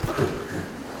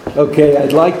Okay,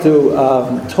 I'd like to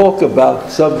talk about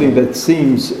something that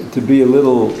seems to be a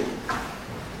little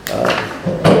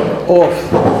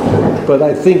off, but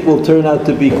I think will turn out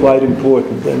to be quite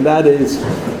important, and that is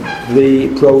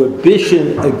the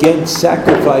prohibition against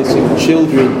sacrificing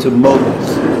children to Molech.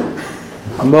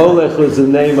 Molech was the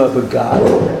name of a god,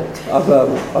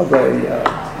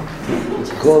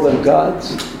 call them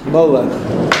gods? Molech.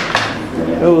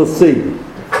 And we'll see.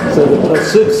 So the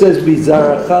pasuk says,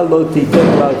 "Bizaracha lo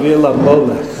titen la'avir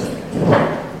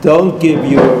laMolech." Don't give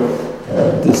your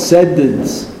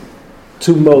descendants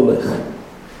to Molech.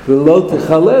 V'lo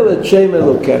techalel et shem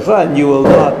Elokecha, and you will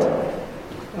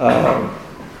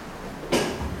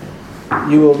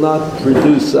not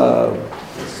produce a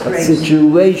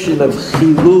situation of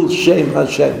chilul shem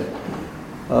Hashem,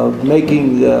 of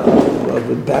making,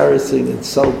 of embarrassing,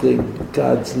 insulting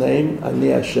God's name, Ani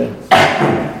Hashem.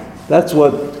 That's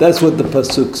what the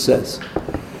pasuk says.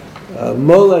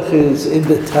 Molech is in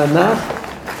the Tanakh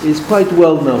is quite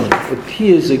well known.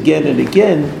 Appears again and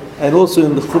again, and also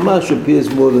in the Chumash appears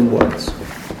more than once.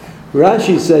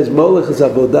 Rashi says Molech is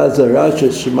avodah zarah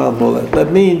shema Molech.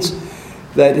 That means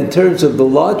that in terms of the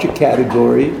larger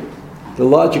category is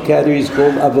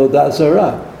called avodah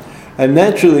zarah. And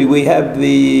naturally, we have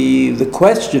the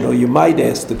question, or you might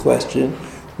ask the question,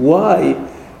 why?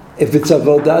 If it's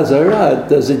avodah zarah,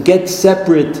 does it get a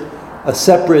separate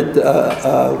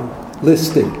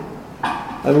listing?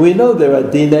 And we know there are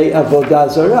dinei avodah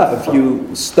zarah. If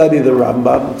you study the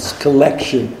Rambam's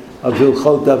collection of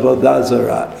Hilchot avodah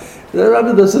zarah, the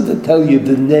Rambam doesn't tell you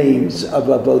the names of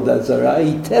avodah zarah.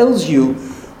 He tells you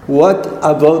what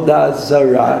avodah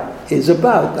zarah is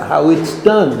about, how it's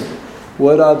done,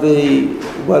 what are the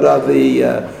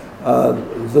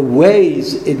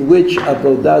ways in which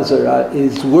avodah zarah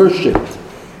is worshipped.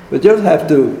 But you don't have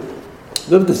to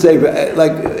say,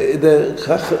 like the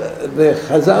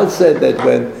Chazal said that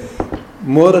when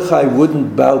Mordechai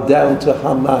wouldn't bow down to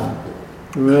Haman,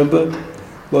 remember?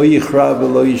 Lo yichra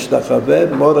v'lo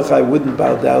yishtachaveh, Mordechai wouldn't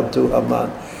bow down to Haman.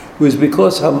 It was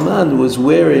because Haman was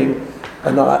wearing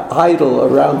an idol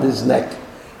around his neck.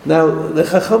 Now, the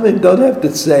Chachamim don't have to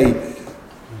say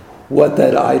what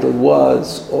that idol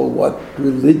was or what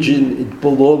religion it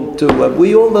belonged to.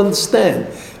 We all understand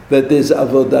that there's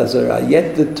avodah zarah.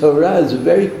 Yet the Torah is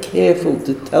very careful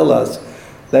to tell us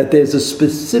that there's a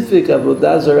specific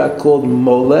avodah zarah called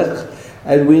Molech,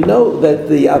 and we know that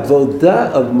the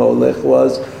avodah of Molech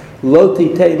was lo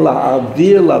titein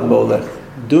la'avir laMolech.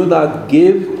 Do not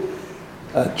give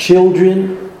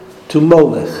children to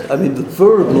Molech. I mean, the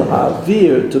verb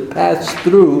la'avir, to pass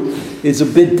through, is a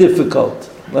bit difficult.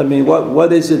 I mean,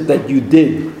 what is it that you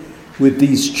did with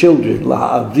these children,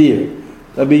 la'avir?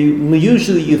 I mean,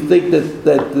 usually you think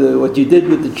that what you did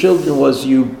with the children was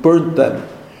you burnt them.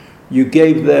 You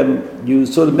gave them, you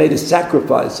sort of made a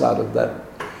sacrifice out of them.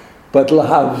 But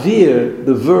la'avir,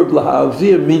 the verb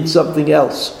la'avir, means something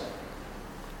else.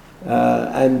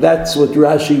 And that's what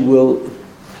Rashi will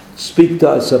speak to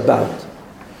us about.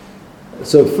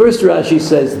 So first Rashi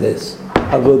says this,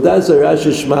 Avodah zarah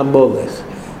sheshma Molech.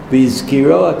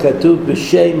 V'izkiro hakatuv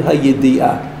b'shem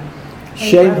hayedi'ah.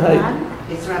 Shem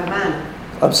It's Ramban.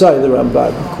 I'm sorry, the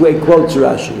Ramban. Quotes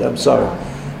Rashi. I'm sorry.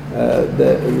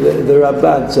 The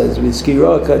Ramban says,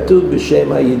 V'izkiro hakatuv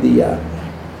b'shem hayedi'ah.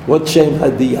 What shem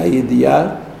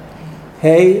hayedi'ah?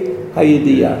 Hey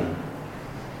hayedi'ah.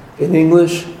 In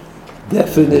English,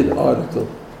 definite article.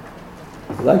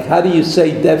 Like, how do you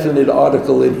say definite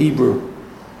article in Hebrew?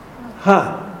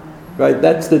 Ha. Right,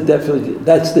 that's the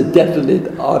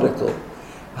definite article.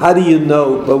 How do you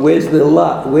know? But where's the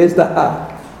la? Where's the ha?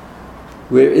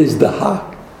 Where is the ha?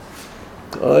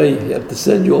 Oh, you have to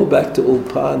send you all back to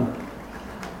Ulpan.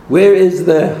 Where is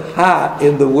the ha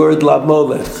in the word la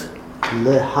molech?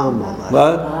 Lehamalech.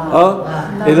 What? Oh,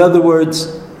 in other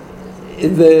words,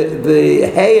 the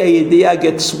hey idea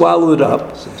gets swallowed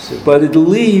up, but it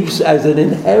leaves as an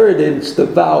inheritance the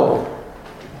vowel.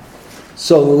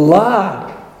 So la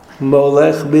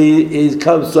Molech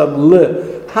comes from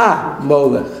le, ha,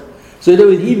 Molech. So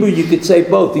in Hebrew you could say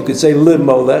both. You could say le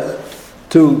Molech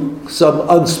to some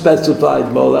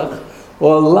unspecified Molech,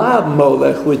 or la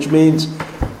Molech, which means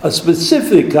a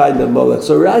specific kind of Molech.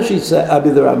 So Rashi said,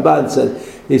 the Ramban said,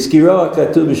 Iskiro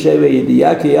hakatuv b'shem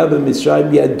hayedi'ah ki ya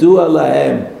b'Mitzrayim yadua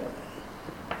lahem.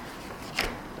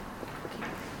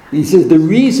 He says the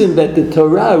reason that the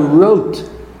Torah wrote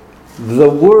the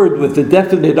word with the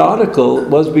definite article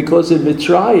was because in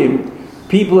Mitzrayim,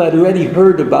 people had already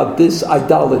heard about this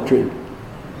idolatry.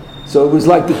 So it was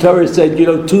like the Torah said,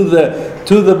 to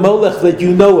the Molech that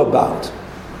you know about.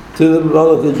 To the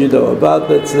Molech that you know about.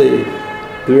 That's the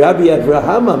Rabbi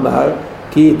Avraham Amar,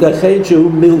 Ki yitachen shehu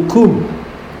milkum.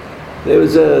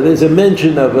 There's a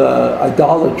mention of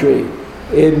idolatry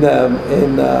in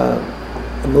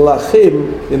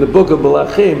Melachim, in the book of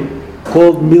Melachim,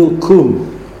 called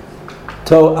milkum.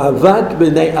 To'avat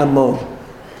b'nei Ammon,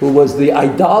 who was the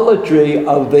idolatry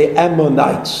of the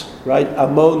Ammonites, right?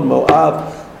 Ammon,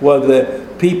 Moab, were the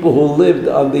people who lived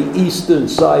on the eastern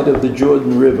side of the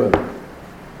Jordan River,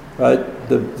 right?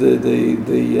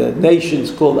 The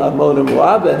nations called Ammon and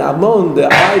Moab, and Ammon, the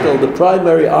idol, the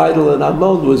primary idol in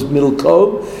Ammon was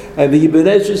Milkom, and the Ibn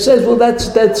Ezra says, well,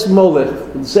 that's Molech,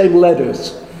 the same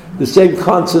letters, the same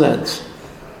consonants.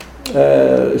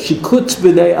 Shikutz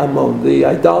b'nei Ammon, the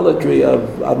idolatry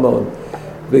of Ammon.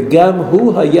 V'gam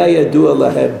hu haya yadua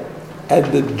lahem, and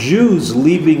the Jews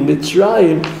leaving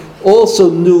Mitzrayim also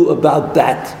knew about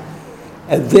that,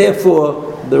 and therefore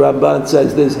the Ramban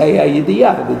says there's Hey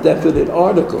HaYidiyah, the definite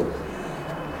article.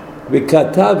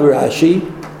 V'katav Rashi,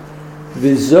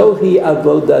 v'zohi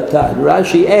avodatan.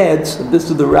 Rashi adds, and this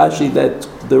is the Rashi that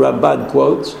the Ramban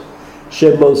quotes,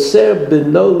 shemoser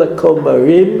b'no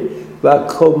lekomarim,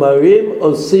 v'akomarim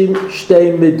osim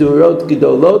shtei midurot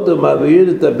gidolot, u'mavirin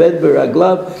et haben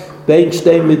beraglav, bein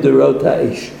shtei midurot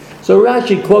ha'ish. So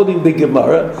Rashi, quoting the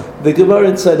Gemara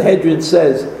in Sanhedrin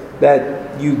says that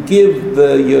you give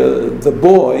the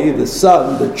boy, the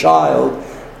son, the child,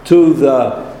 to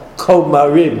the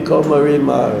komarim. Komarim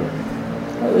are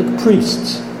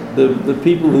priests, the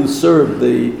people who serve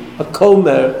a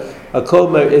komer. A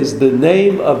komer is the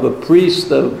name of a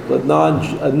priest, of a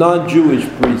non-Jewish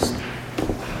priest.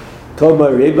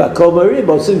 Komarim,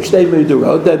 osim shtei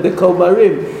midurot, and the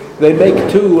komarim, they make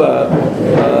two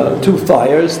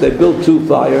fires. They build two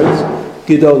fires,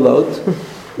 gidolot.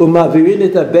 Umavirin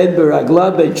et haben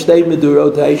beraglav bein shtei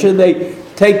midurot ha'ish, and they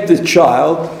take the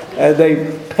child and they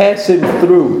pass him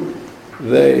through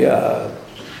the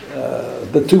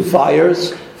two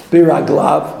fires,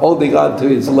 biraglav, holding on to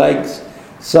his legs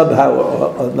somehow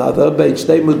or another, bein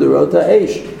shtei midurot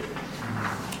ha'ish.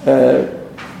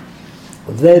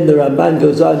 Then the Ramban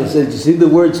goes on, he says, you see the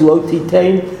words lo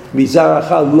titain,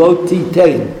 mizaracha lo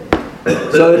titain.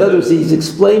 So in other words, he's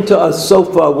explained to us so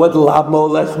far what la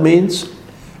molech means,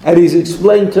 and he's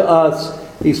explained to us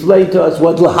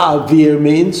what lahavir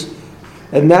means,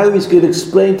 and now he's going to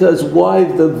explain to us why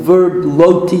the verb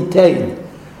lo titain.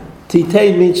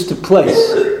 Titain means to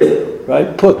place,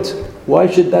 right? Put. Why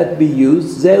should that be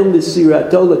used? Zeh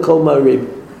misirato lekomarim.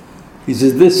 He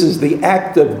says this is the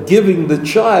act of giving the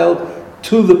child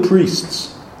to the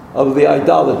priests of the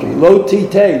idolatry. Lo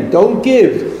titain, don't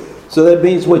give. So that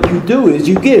means what you do is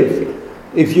you give.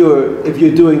 If you're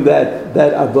doing that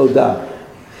avodah.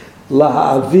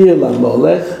 La'avir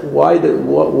la'molech. Why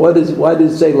does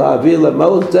it say la'avir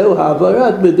la'molech? Zeu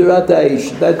ha'avarat midurat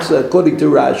ha'ish. That's according to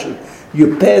Rashi.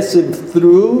 You pass him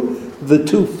through the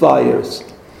two fires.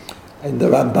 And the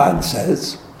Ramban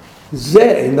says,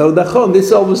 Zeh no nachon. This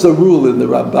is almost a rule in the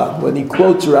Ramban. When he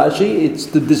quotes Rashi, it's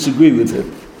to disagree with him.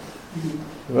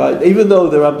 Right? Even though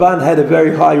the Ramban had a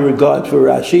very high regard for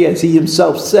Rashi, as he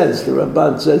himself says, the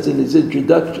Ramban says in his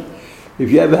introduction, if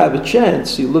you ever have a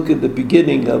chance, you look at the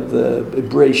beginning of the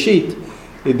Breshit,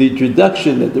 in the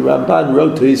introduction that the Ramban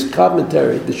wrote to his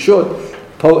commentary, the short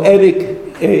poetic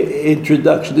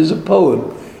introduction. There's a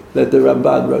poem that the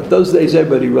Ramban wrote. Those days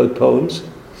everybody wrote poems.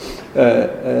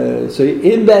 So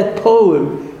in that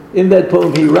poem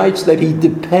he writes that he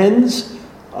depends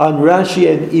on Rashi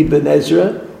and Ibn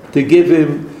Ezra to give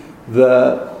him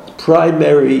the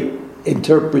primary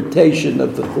interpretation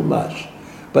of the Chumash.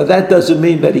 But that doesn't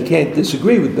mean that he can't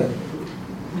disagree with them.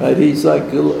 Right? He's like,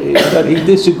 but he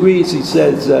disagrees. He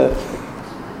says,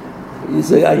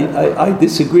 I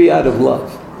disagree out of love.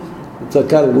 It's a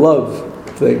kind of love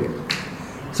thing.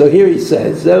 So here he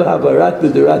says, Zeh ha'avarat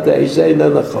midurat ha'ish, zeh no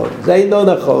nachon. Zeh no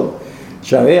nachon.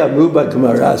 Sharei amru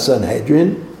b'gemara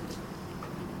Sanhedrin,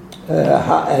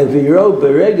 ha'aviro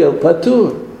beregel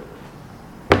patur.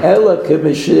 Ela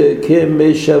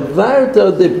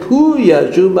kemishavarta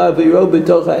depuya shum aviro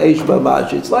b'toch ha'esh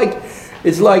mamash.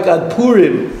 It's like on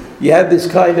Purim, you have this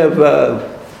kind of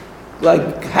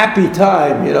like happy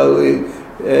time,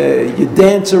 you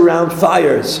dance around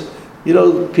fires.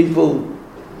 People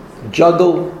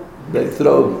juggle, they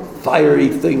throw fiery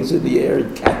things in the air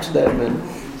and catch them, and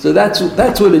so that's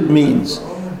what it means.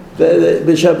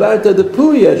 B'shavarta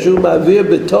depuya shum avir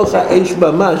b'toch ha'esh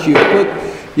mamash.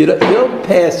 You don't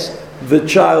pass the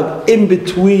child in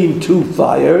between two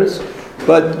fires,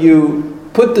 but you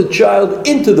put the child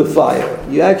into the fire.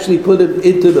 You actually put him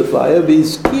into the fire.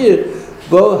 V'izkir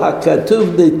bo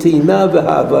hakatuv netina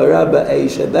v'havara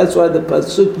ba'esh. And that's why the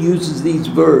pasuk uses these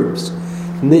verbs.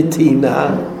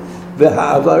 Netina,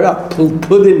 v'ha'avara,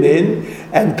 put him in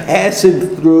and pass him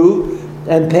through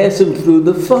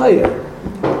the fire.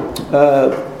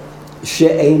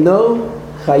 She'eino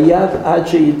chayav ad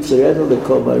sheyitzarenu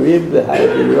lekomarim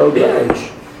v'ha'aviro ba'esh.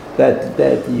 That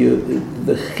the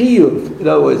chiyuv, in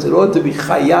other words, in order to be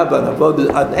chayav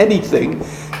on anything,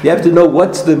 you have to know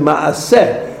what's the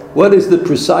ma'aseh. What is the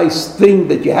precise thing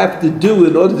that you have to do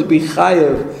in order to be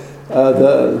chayav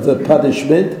the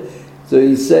punishment? So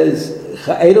he says,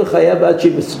 you have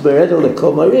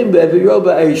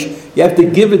to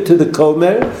give it to the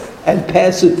komer and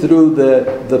pass it through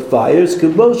the fires.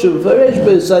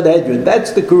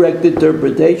 That's the correct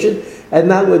interpretation, and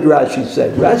not what Rashi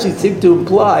said. Rashi seemed to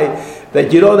imply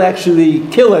that you don't actually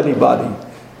kill anybody.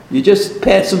 You just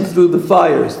pass them through the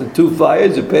fires. The two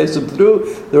fires, you pass them through.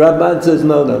 The Ramban says,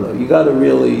 no, you got to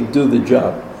really do the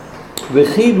job.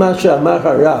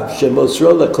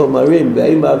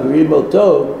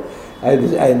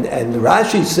 And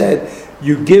Rashi said,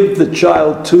 you give the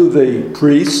child to the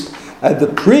priest, and the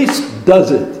priest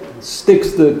does it,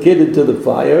 sticks the kid into the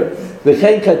fire. And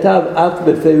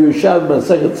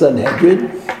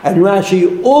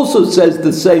Rashi also says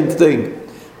the same thing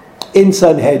in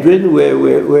Sanhedrin,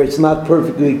 where it's not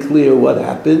perfectly clear what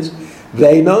happens.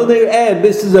 And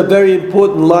this is a very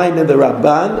important line in the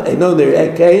Ramban. He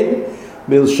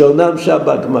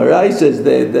says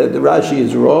the Rashi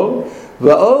is wrong.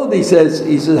 He says,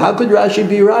 how could Rashi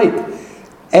be right?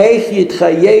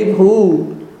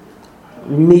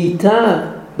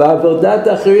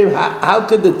 How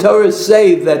could the Torah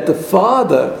say that the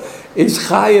father is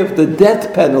chayav the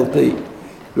death penalty?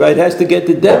 Right, has to get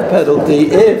the death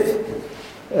penalty if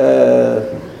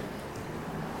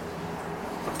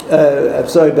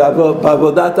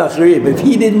if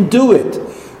he didn't do it.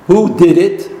 Who did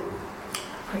it?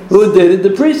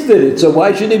 The priest did it. So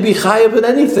why should he be chayav in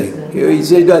anything? He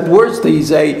said at worst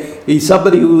he's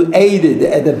somebody who aided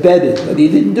and abetted, but he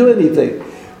didn't do anything.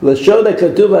 Lashon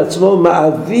HaKatuv atzmo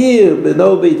ma'avir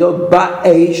b'no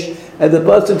ba'esh, and the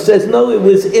pasuk says no, it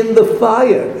was in the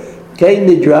fire. Kein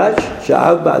nidrash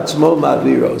sha'av ba'atzmo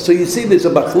ma'aviro. So you see, there's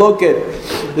a machloket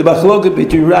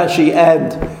between Rashi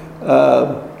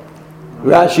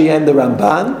and the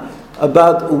Ramban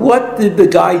about what did the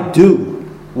guy do.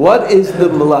 What is the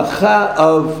malacha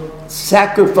of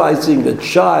sacrificing a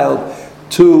child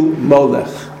to Molech?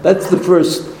 That's the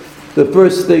first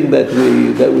thing that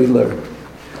we learn.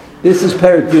 This is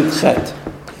Perek Yud Chet.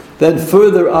 Then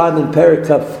further on in Perek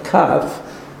Kaf,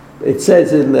 it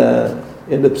says in the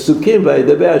Psukim,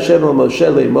 "Vayidaber Hashem al Moshe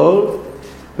lemor,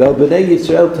 ve'al bnei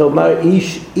Yisrael tomar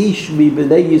ish mi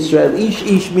bnei Yisrael."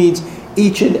 Ish means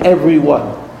each and every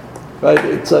one, right?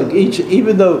 It's like each,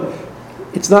 even though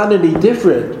it's not any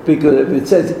different, because if it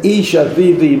says ish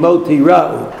avivi moti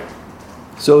ra'u,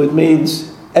 so it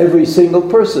means every single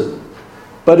person.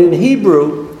 But in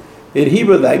Hebrew,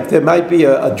 like there might be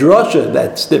a drasha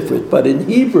that's different, but in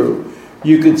Hebrew,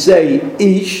 you could say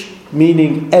ish,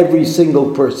 meaning every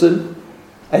single person,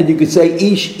 and you could say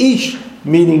ish,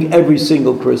 meaning every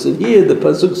single person. Here, the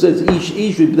pasuk says ish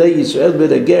v'bnei Yisrael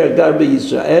v'ger hagar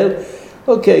b'Yisrael.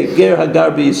 Okay, ger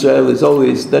hagar b'Yisrael is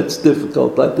always, that's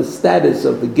difficult, like the status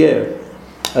of the ger.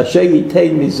 Asher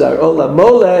yitein mizar ola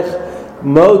molech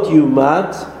mot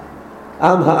yumat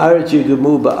am ha'aretz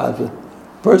yigemu ba'avit.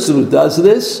 Person who does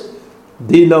this,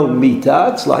 dino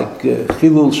mita, it's like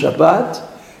chilul Shabbat,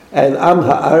 and am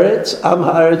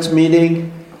ha'aretz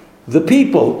meaning the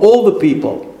people, all the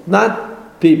people, not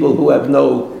people who have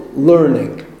no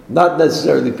learning, not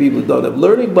necessarily people who don't have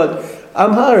learning, but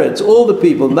am ha'aretz, all the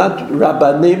people, not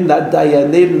rabbanim, not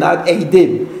dayanim, not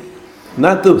eidim,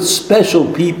 not the special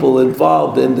people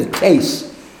involved in the case,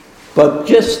 but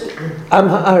just am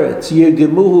ha'aretz,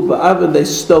 yirgemuhu ba'avin, they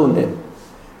stone him.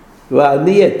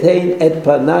 V'ani etein et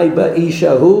panai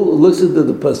ba'ishahu. Listen to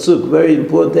the pasuk, very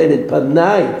important. Et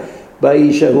panai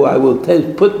ba'ishahu. I will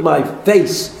put my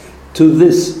face to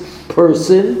this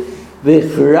person.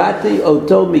 V'chrati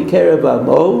oto mikerev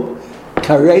amo.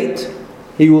 Karet.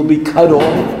 He will be cut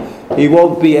off. He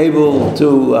won't be able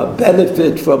to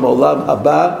benefit from olam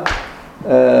haba.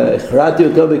 Chrati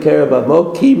oto mikerev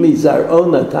amo. Ki mizar'o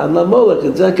natan lamolech.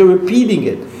 It's like repeating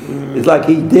it. It's like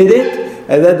he did it,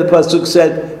 and then the pasuk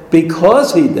said,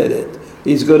 because he did it,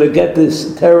 he's going to get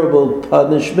this terrible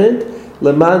punishment.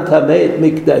 Leman tameh et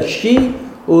mikdashi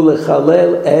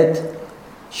ulechalel et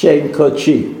shem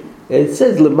kodshi. It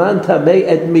says leman tameh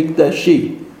et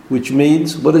mikdashi, which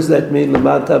means, what does that mean?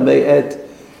 Leman tameh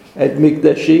et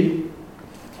mikdashi.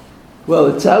 Well,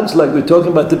 it sounds like we're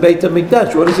talking about the Beit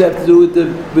HaMikdash. What does it have to do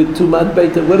with Tumat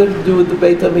Beit? What does it do with the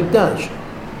Beit HaMikdash?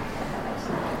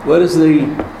 What is the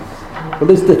What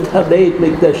is the Tamei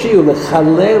Mikdashi?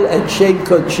 Lechalel et Shem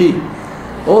Kodshi.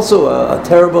 Also a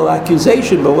terrible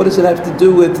accusation, but what does it have to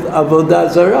do with Avodah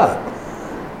Zarah?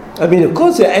 I mean, of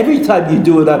course, every time you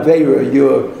do an Aveira,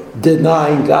 you're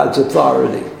denying God's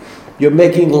authority. You're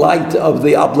making light of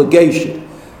the obligation.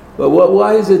 But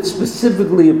why is it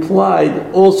specifically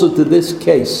applied also to this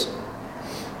case?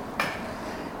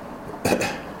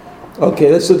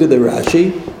 Okay, let's look at the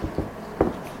Rashi.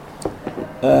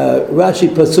 Rashi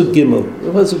Pasuk Gimel.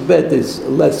 Pasuk Bet is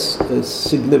less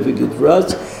significant for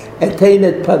us.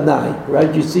 Eteinet Panai,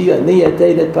 right? You see, Ani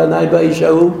Eteinet Panai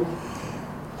Ba'ishahu.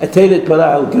 Eteinet Panai,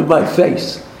 I'll give my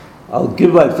face. I'll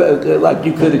give my face, like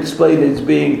you could explain it as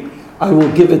being, I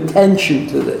will give attention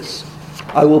to this.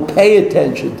 I will pay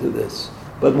attention to this.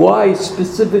 But why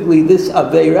specifically this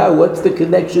Aveira? What's the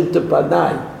connection to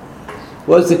Panai?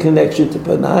 What's the connection to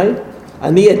Panai?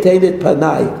 Ani Eteinet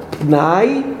Panai.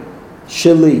 Panai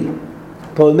Sheli.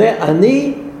 Pone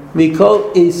Ani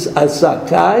Mikol Is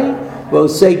Asakai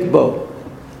Vosek Bo.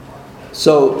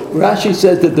 So Rashi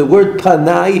says that the word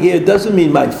Panai here doesn't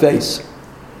mean my face,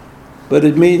 but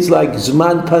it means like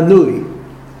Zman Panui.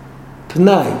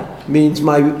 Panai means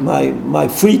my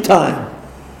free time,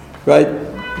 right?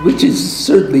 Which is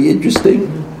certainly interesting.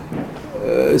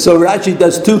 So Rashi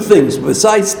does two things.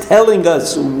 Besides telling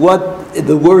us what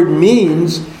the word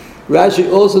means,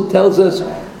 Rashi also tells us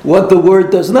what the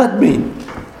word does not mean.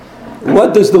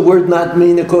 What does the word not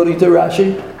mean according to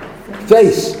Rashi?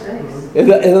 Face. In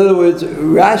other words,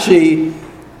 Rashi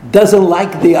doesn't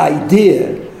like the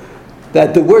idea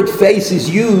that the word face is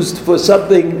used for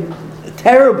something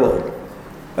terrible.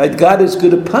 Right? God is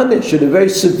going to punish in a very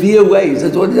severe way.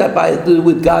 That's what does that have to do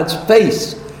with God's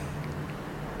face?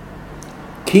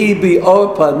 Ki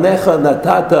bi'or panecha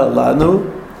natata lanu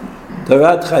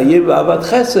tarat chayim v'avat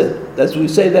chesed. We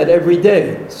say that every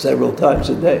day, several times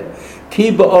a day.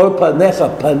 Ki bi'or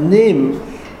panecha, panim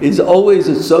is always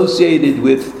associated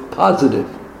with positive,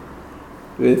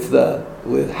 with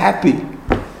happy,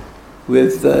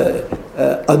 with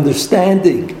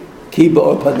understanding. Ki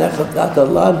ba'or panecha natata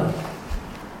lanu.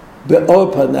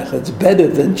 Be'or panecha, it's better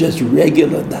than just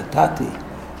regular natati,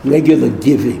 regular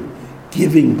giving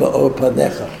ba'or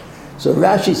panecha. So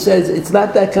Rashi says it's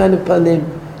not that kind of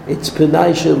panim, it's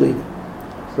panai sheli,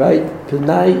 right?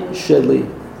 Panai sheli.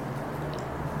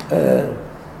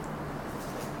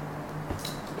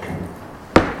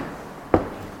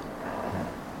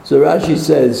 So Rashi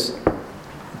says,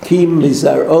 Kim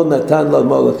mizar'o natan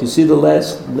la'molech. You see the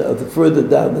last, further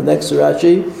down, the next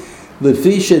Rashi,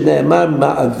 Lefi shene'emar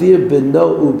ma'avir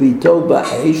beno ubito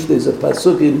ba'esh. There's a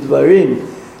pasuk in Dvarim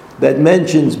that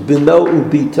mentions beno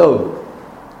ubito,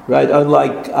 right?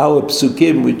 Unlike our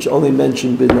psukim, which only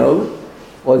mention beno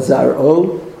or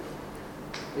zar'o.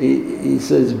 He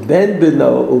says ben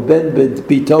beno uben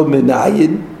bito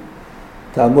minayin.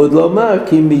 Talmud lomar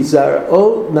ki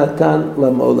mizar'o natan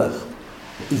lamolech.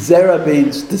 Zera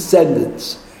means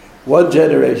descendants. One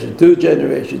generation, two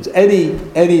generations, any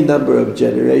number of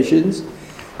generations.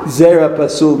 Zera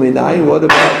pasul minayin.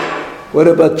 What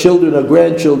about children or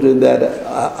grandchildren that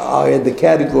are in the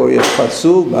category of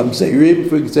pasul, mamzerim,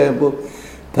 for example?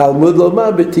 Talmud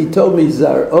lomar betito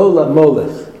mizar'o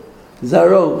lamolech.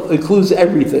 Zaro includes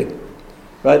everything,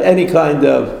 right? Any kind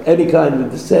of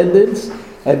descendants.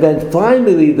 And then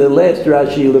finally, the last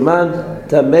Rashi, Leman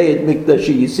Tamei et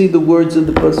Mikdashi. You see the words in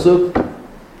the pasuk,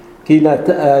 Ki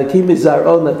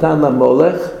mizar'o natan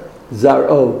lamolech,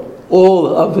 zar'o, all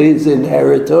of his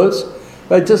inheritors,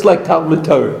 right? Just like Talmud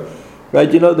Torah,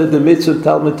 right? You know that the mitzvah of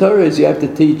Talmud Torah is you have to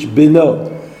teach bino,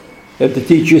 you have to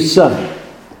teach your son,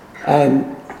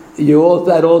 and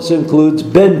that also includes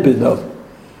ben bino,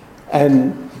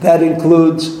 and that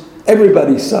includes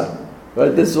everybody's son.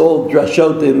 Right, this is all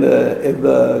drashot in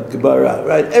the Gemara,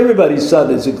 right? Everybody's son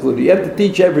is included. You have to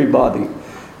teach everybody.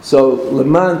 So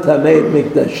leman tamei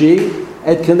mikdashi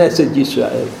et Knesset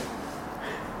Yisrael.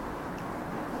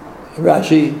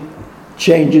 Rashi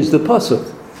changes the pasuk.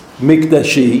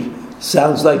 Mikdashi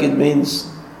sounds like it means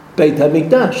Beit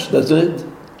HaMikdash, doesn't it?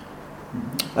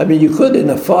 I mean, you could, in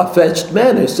a far-fetched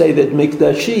manner, say that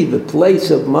Mikdashi, the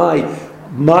place of my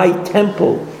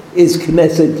temple, is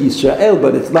Knesset Yisrael,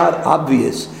 but it's not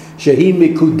obvious. Shehi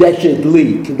mikudeshet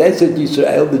li. Knesset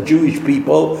Yisrael, the Jewish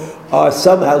people, are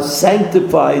somehow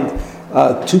sanctified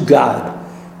to God.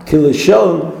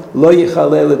 Kilashon lo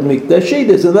yichalel et mikdashi.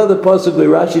 There's another pasuk where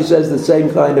Rashi says the same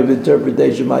kind of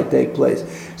interpretation might take place.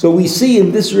 So we see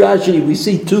in this Rashi, we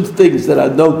see two things that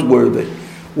are noteworthy.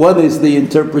 One is the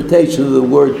interpretation of the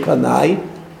word panai,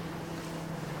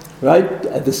 right?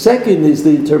 And the second is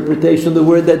the interpretation of the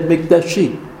word that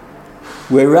mikdashi,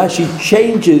 where Rashi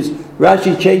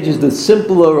Rashi changes the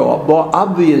simpler or more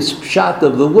obvious pshat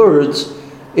of the words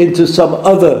into some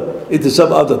other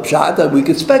pshat, and we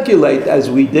could speculate, as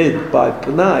we did by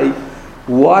Panay,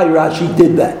 why Rashi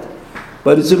did that.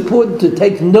 But it's important to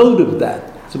take note of that.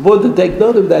 It's important to take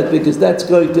note of that because that's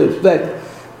going to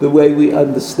affect the way we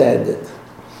understand it.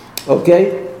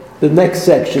 Okay? The next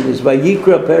section is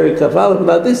Vayikra Perek Kaf Aleph.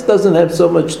 Now this doesn't have so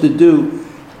much to do,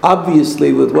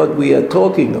 obviously, with what we are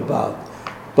talking about,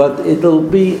 but it'll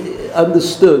be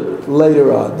understood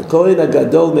later on. The Kohen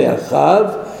HaGadol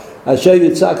Me'achav Asher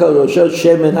Yitzak Al Rosho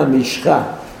Shemen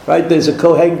HaMishcha. Right? There's a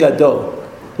Kohen Gadol.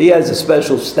 He has a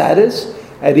special status,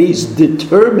 and he's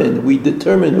determined, we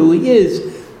determine who he is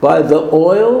by the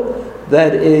oil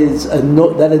that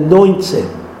anoints him.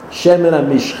 Shemen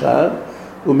HaMishcha.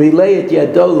 Umilei et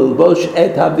Yadol L'bosh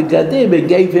et HaBegadim, and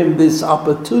gave him this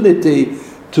opportunity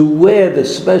to wear the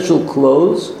special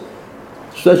clothes.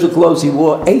 Special clothes, he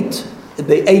wore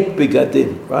the 8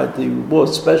 begadim, right? He wore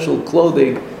special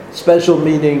clothing, special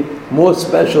meaning more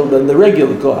special than the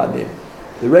regular Kohanim.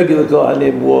 The regular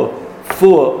Kohanim wore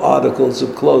 4 articles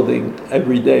of clothing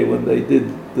every day when they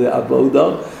did the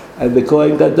avodah, and the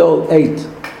Kohen Gadol 8.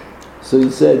 So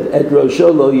he said, Et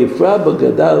Rosho lo yifra,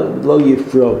 b'gadal lo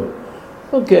yifrom.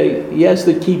 Okay, he has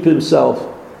to keep himself.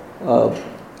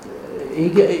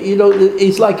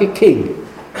 He's like a king.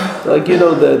 Like,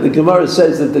 the Gemara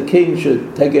says that the king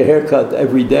should take a haircut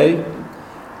every day,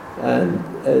 and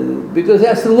because he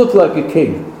has to look like a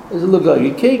king. He has to look like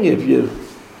a king if you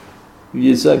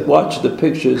watch the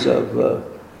pictures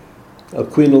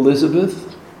of Queen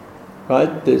Elizabeth,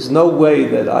 right? There's no way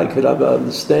that I could ever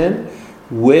understand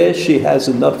where she has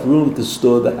enough room to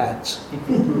store the hats.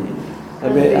 I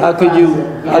mean, how could you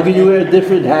wear a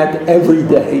different hat every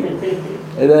day?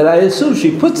 And then I assume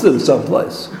she puts them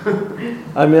someplace.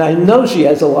 I mean, I know she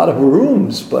has a lot of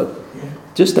rooms, but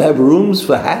just to have rooms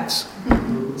for hats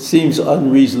seems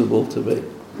unreasonable to me.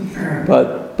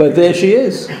 But there she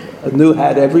is, a new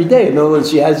hat every day. In other words,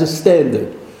 she has a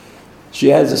standard. She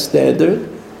has a standard,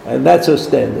 and that's her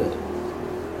standard.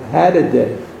 A hat a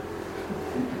day.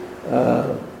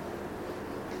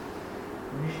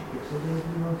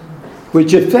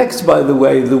 Which affects, by the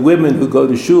way, the women who go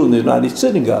to shul in the United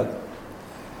Synagogue.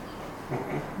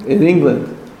 In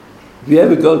England, if you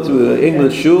ever go to an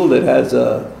English shul that has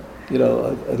an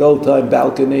old-time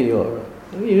balcony,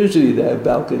 usually they have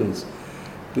balconies,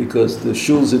 because the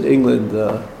shuls in England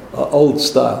are old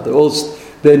style.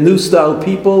 They're new style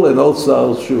people and old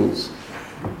style shuls.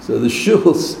 So the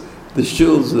shuls,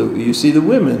 you see the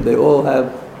women, they all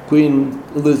have Queen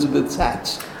Elizabeth's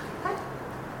hats.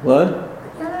 What?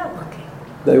 You're not looking.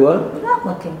 They what? You're not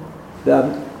looking.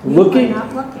 Looking? You are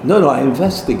not looking. No, I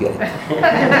investigate.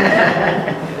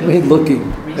 I mean,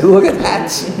 looking. Look at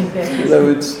hats.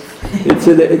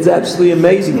 So it's absolutely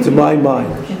amazing to my mind.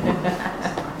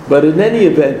 But in any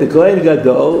event, the Kohen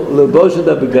Gadol, Leboshet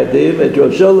HaBegadim, et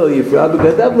Rosho lo yifra,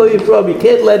 Begadav lo yifra. You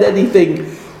can't let anything.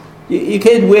 You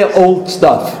can't wear old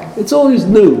stuff. It's always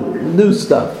new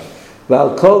stuff.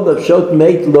 Val kol nafshot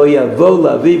meit lo yavo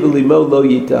laviv limo lo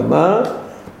yitama.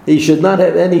 He should not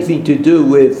have anything to do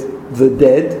with the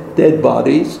dead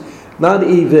bodies, not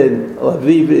even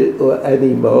laviv or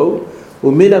animo.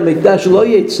 Umin hamikdash lo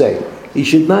yitzei. He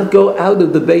should not go out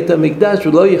of the Beit HaMikdash.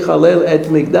 Lo yichalel et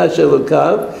mikdash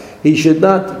elokav. He should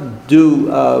not do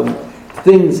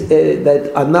things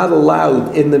that are not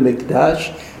allowed in the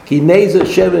Mikdash. He neza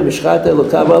Hashem mishchat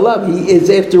elokav alav. He is,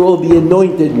 after all, the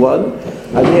anointed one.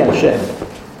 Ani Hashem.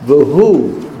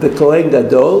 V'hu, the Kohen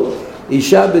Gadol,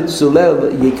 Isha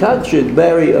b'tzulel yikat, should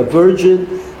marry a virgin.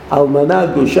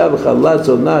 Almana gusha v'chalat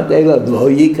zonat elad lo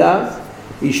yikach.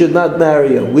 He should not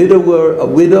marry a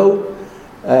widow,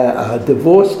 a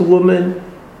divorced woman,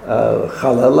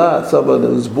 chalala, someone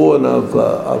who was born of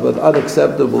an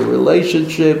unacceptable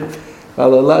relationship,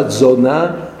 chalala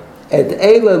zona, et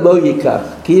eila lo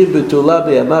yikach, ki betula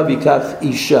be'amav yikach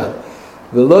isha,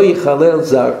 v'lo yichalel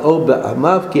zar'o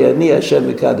be'amav, ki ani Hashem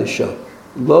mekadesho.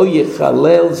 Lo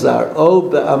yichalel zar'o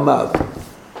be'amav.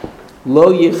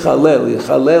 Lo yichalel.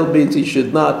 Yichalel means he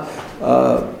should not,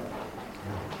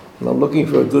 I'm looking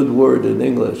for a good word in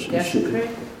English. Desecrate?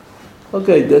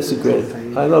 Okay, desecrate.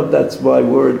 I know that's my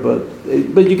word, but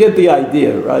you get the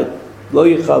idea, right? Lo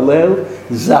yichalel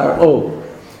zar'o.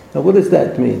 Now what does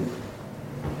that mean?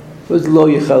 What does lo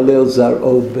yichalel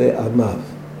zar'o be'amav?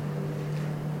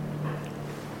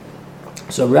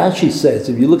 So Rashi says,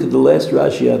 if you look at the last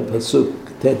Rashi on Pasuk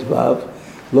Tetvav,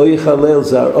 lo yichalel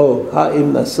zar'o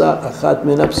ha'im nasa achat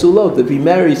min apsulot. If he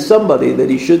marries somebody that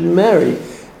he shouldn't marry,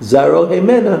 zaro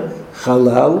hemena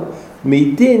chalal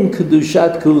midin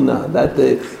kedushat kuna. That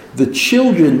the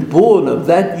children born of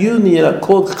that union are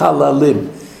called chalalim,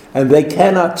 and they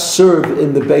cannot serve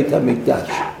in the Beit HaMikdash.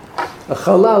 A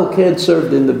halal can't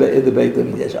serve in the Beit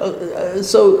HaMikdash.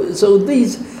 So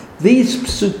these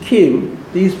psukim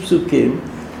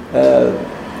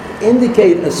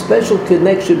indicate a special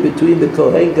connection between the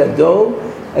Kohen Gadol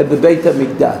and the Beit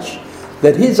HaMikdash.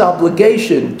 That his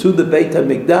obligation to the Beit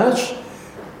HaMikdash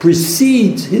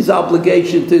precedes his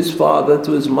obligation to his father,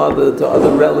 to his mother, to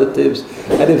other relatives.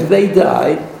 And if they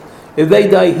die,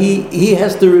 he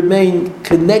has to remain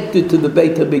connected to the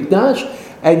Beit HaMikdash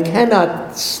and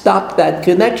cannot stop that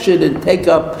connection and take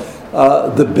up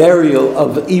the burial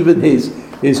of even his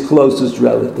closest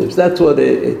relatives. That's what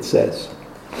it says.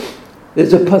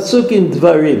 There's a pasuk in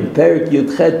Dvarim, Perik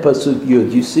Yudchet Pasuk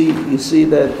Yud. You see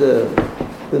that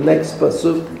the next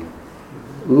pasuk.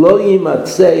 Lo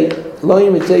yimatzei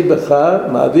b'cha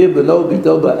ma'avir b'no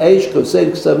b'ito ba'esh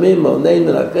kosein ksamim ma'onein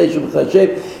menachesh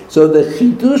v'chashev. So the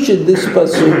chidush in this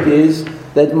pasuk is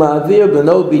that ma'avir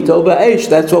b'no b'ito ba'esh.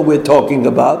 That's what we're talking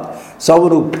about.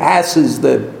 Someone who passes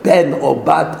the ben or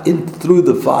bat in through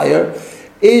the fire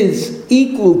is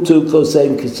equal to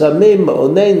kosein ksamim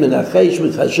ma'onein menachesh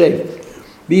v'chashev.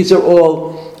 These are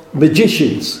all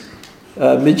magicians.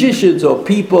 Magicians are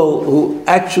people who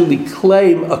actually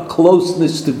claim a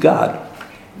closeness to God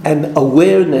and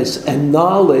awareness and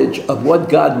knowledge of what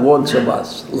God wants of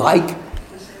us. Like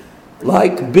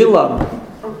Bilam.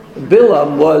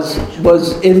 Bilam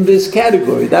was in this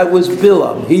category. That was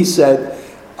Bilam. He said,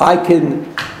 I can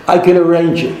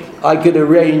arrange it. I can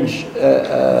arrange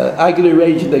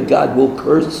that God will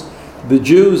curse the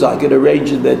Jews. I can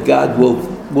arrange it that God will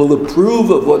approve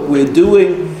of what we're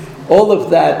doing. All of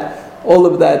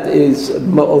that is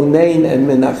Ma'onein and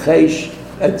Menachesh,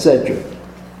 etc.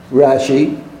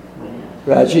 Rashi,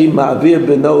 Ma'avir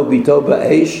b'no b'ito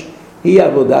ba'esh, hi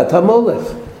avodat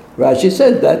ha'molech. Rashi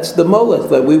said that's the molech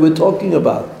that we were talking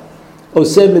about.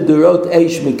 Oseh medurot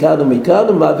eish mikanu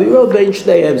ma'aviro bein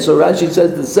shteihem. So Rashi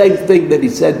says the same thing that he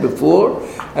said before,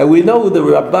 and we know the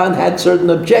Ramban had certain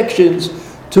objections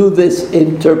to this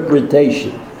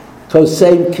interpretation.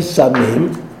 Kosein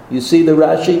kisamim, you see the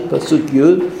Rashi, Pasuk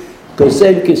Yud,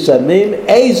 Kosein kisamim,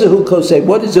 ezehu kosein.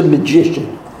 What is a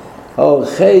magician? Oh,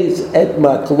 chez et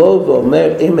maklov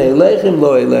omer im elechem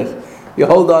lo elech. You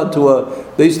hold on to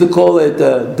they used to call it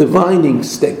a divining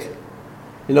stick.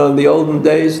 You know, in the olden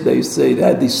days, they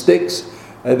had these sticks,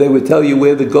 and they would tell you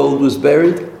where the gold was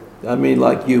buried. I mean,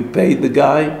 like you paid the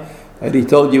guy, and he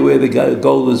told you where the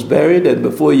gold was buried, and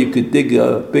before you could dig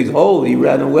a big hole, he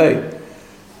ran away,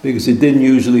 because it didn't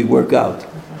usually work out.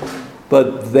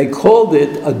 But they called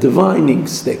it a divining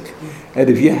stick. And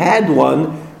if you had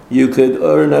one, you could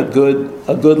earn a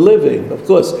good living. Of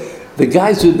course, the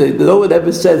guys no one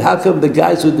ever said, how come the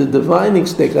guys with the divining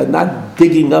stick are not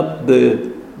digging up the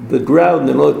ground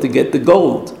in order to get the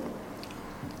gold?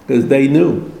 Because they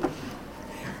knew.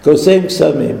 Kosem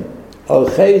ksamim.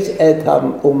 Olcheis et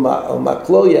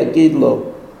umaklo yagid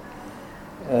lo.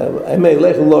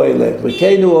 Emelech lo elech.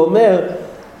 V'keinu omer,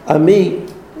 ami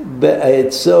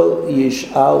be'etzo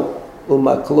yish'al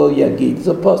umaklo yagid. It's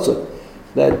a pasuk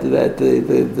that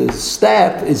the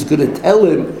staff is going to tell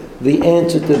him the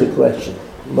answer to the question.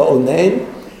 Ma'onein,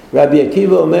 Rabbi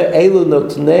Akiva omer, elu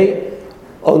notnei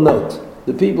onot.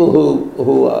 The people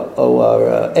who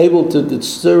are able to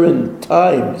discern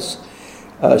times.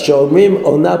 Shomrim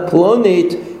onat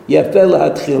plonit yafel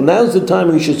hatchil. Now's the time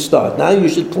we should start. Now you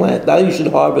should plant. Now you should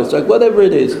harvest. Like whatever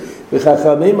it is.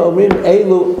 V'chachamim omrim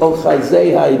elu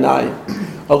ochazei ha'inayim.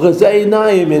 Ochazei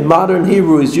ha'inayim in modern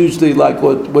Hebrew is usually like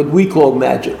what we call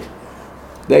magic.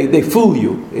 They fool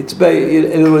you. In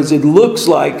other words, it looks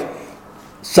like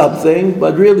something,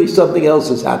 but really something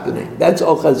else is happening. That's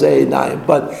ochazei ha'inayim.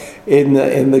 But in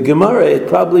the Gemara, it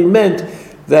probably meant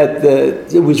that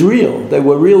it was real. They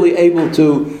were really able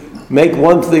to make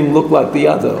one thing look like the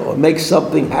other, or make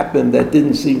something happen that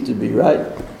didn't seem to be right.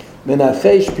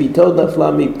 Menachesh pitod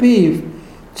nafla mipiv,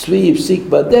 tzvi yifsik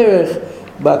baderech,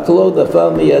 baklo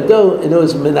nafal miyado. In other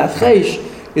words,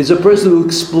 Menachesh is a person who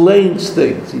explains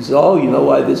things. He says, oh, you know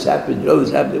why this happened, you know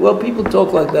this happened. Well, people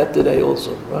talk like that today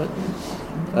also, right?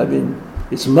 I mean,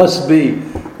 it must be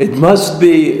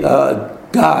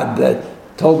God that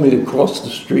told me to cross the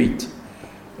street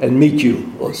and meet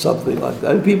you, or something like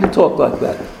that. And people talk like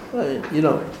that. You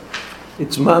know,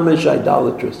 it's mamish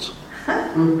idolatrous.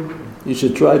 You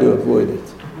should try to avoid it.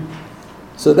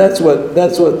 So that's what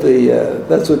this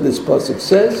pasuk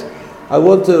says. I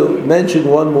want to mention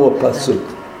one more pasuk.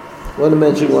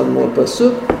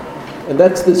 And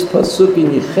that's this pasuk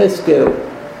in Yechezkel,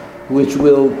 which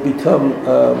will become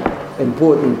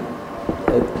important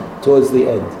towards the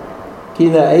end.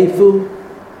 Kina eifu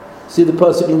See the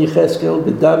pasuk in Yecheskel,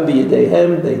 B'dam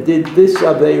b'yedeihem, they did this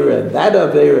aveira and that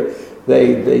aveira.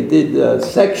 They did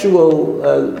sexual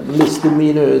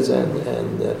misdemeanors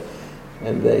and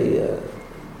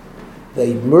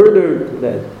they murdered,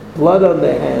 they had blood on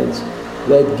their hands,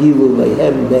 they had gilu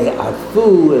lehem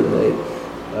ne'afu,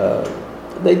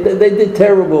 and they did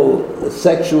terrible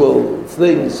sexual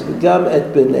things. Gam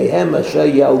et b'neihem asher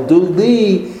yaldu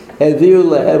li hevir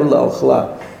lehem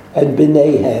la'ochla. And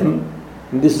b'neihem,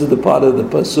 and this is the part of the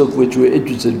pasuk which we're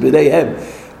interested in, b'neihem,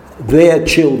 their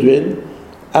children,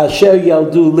 asher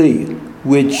yaldu li,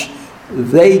 which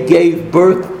they gave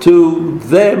birth to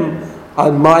them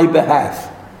on my behalf.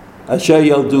 Asher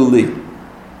yaldu li.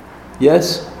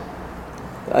 Yes?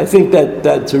 I think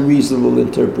that's a reasonable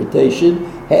interpretation.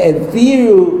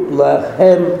 Ha'eviru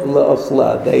lahem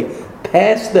la'ochla. They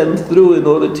passed them through in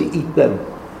order to eat them.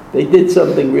 They did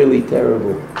something really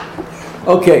terrible.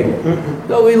 Okay,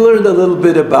 so we learned a little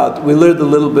bit about Molech,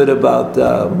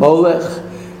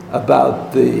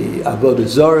 about the Avodah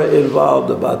Zarah involved,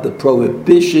 about the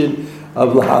prohibition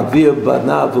of lahavir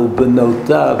banav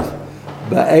u'benotav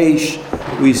ba'esh.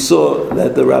 We saw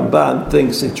that the Ramban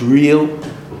thinks it's real.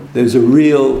 There's a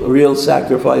real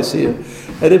sacrifice here.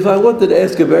 And if I wanted to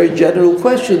ask a very general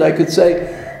question, I could say,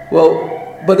 well,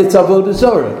 but it's Avodah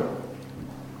Zarah.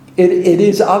 It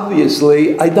is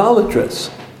obviously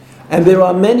idolatrous. And there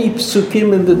are many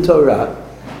psukim in the Torah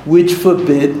which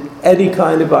forbid any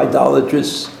kind of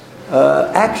idolatrous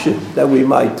action that we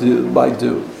might do.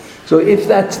 So if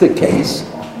that's the case,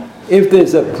 if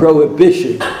there's a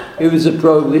prohibition,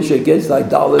 against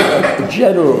idolatry, a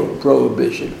general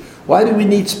prohibition, why do we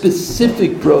need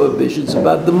specific prohibitions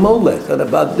about the Molech and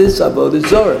about this Avodah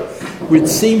Zarah, which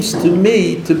seems to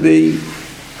me to be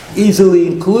easily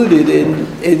included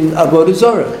in Avodah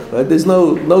Zarah? Right? There's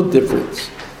no difference.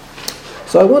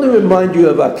 So I want to remind you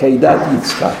of Akedat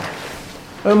Yitzchak.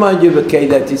 And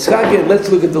let's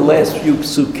look at the last few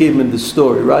psukim in the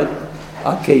story, right?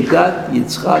 Akedat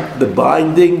Yitzchak, the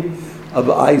binding of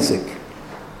Isaac.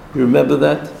 You remember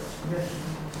that?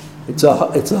 It's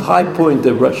a high point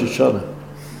of Rosh Hashanah.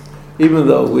 Even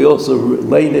though we also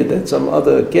lane it at some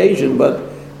other occasion, but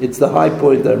it's the high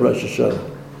point of Rosh Hashanah.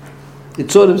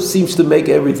 It sort of seems to make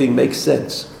everything make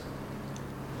sense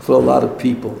for a lot of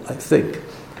people, I think.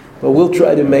 But we'll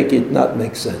try to make it not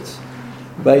make sense.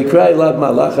 Vayikra elav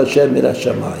malach Hashem min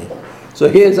hashamayim. So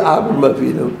here's Avraham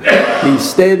Avinu. He's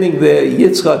standing there.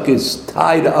 Yitzchak is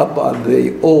tied up on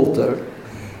the altar,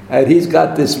 and he's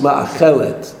got this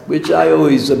ma'achelet, which I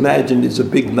always imagine is a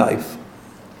big knife.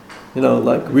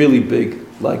 Like really big,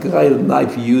 like the kind of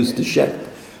knife you use to shecht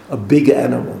a big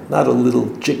animal, not a little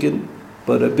chicken,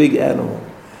 but a big animal.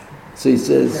 So he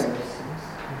says,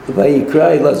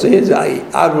 Vayikra. So here's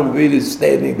Avraham Avinu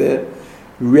standing there,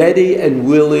 ready and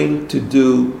willing to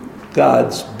do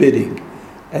God's bidding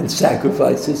and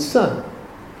sacrifice his son.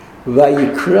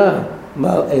 Vayikra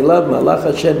elav malach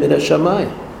Hashem min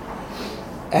hashamayim.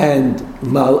 And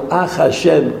Malach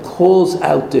Hashem calls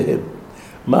out to him.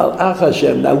 Malach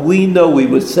Hashem. Now we know we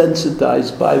were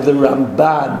sensitized by the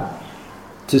Ramban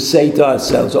to say to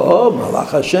ourselves, oh,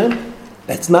 Malach Hashem?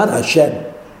 That's not Hashem.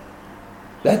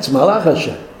 That's Malach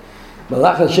Hashem.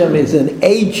 Malach Hashem is an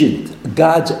agent,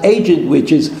 God's agent,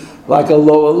 which is like a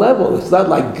lower level. It's not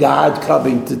like God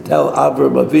coming to tell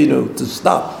Avraham Avinu to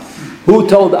stop. Who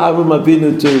told Avraham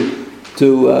Avinu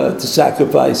to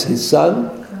sacrifice his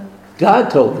son? God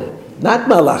told him, not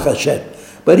Malach Hashem.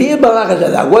 But here Malach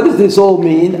Hashem. Now, what does this all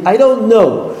mean? I don't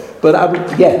know, but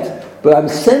I'm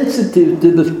sensitive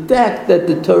to the fact that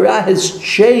the Torah has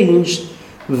changed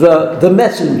the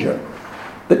messenger.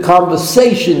 The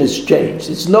conversation has changed.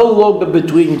 It's no longer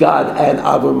between God and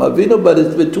Avraham Avinu, but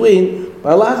it's between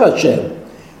Malach Hashem,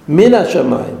 Min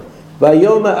Hashamayim,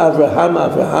 Vayoma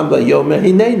Avraham, Vayoma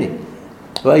Hineni.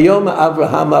 Vayoma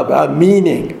Avraham,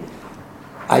 meaning,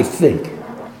 I think,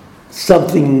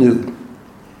 something new.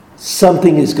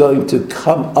 Something is going to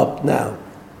come up now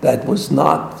that was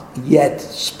not yet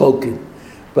spoken.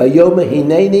 Vayoma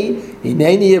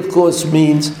Hineni, of course,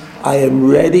 means I am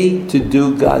ready to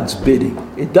do God's bidding.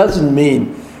 It doesn't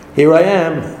mean, here I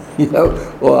am,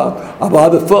 or I'm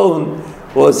on the phone,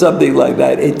 or something like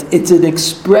that. It's an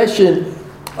expression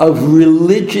of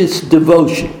religious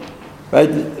devotion, right?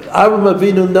 Avraham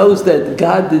Avinu knows that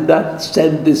God did not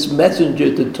send this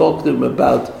messenger to talk to him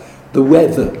about the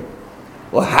weather,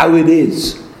 or how it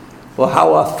is, or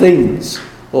how are things,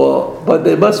 but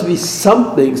there must be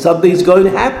something's going to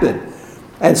happen.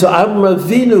 And so Avraham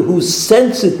Avinu, who's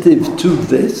sensitive to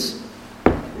this,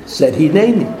 said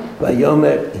Hineni,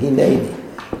 Vayomer Hineni.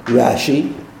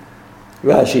 Rashi,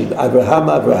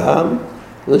 Avraham,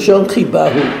 Lashon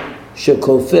Chibahu.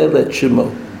 shekofel et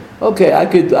shemo. Okay, I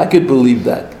could believe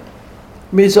that.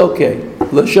 I mean, it's okay.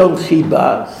 Lashon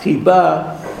chiba,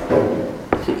 chiba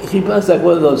is like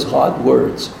one of those hard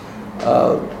words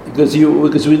because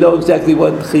we know exactly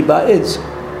what chiba is.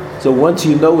 So once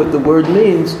you know what the word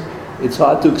means, it's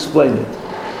hard to explain it.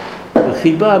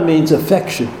 Chiba means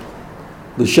affection.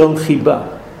 Lashon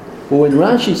chiba. But when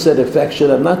Rashi said affection,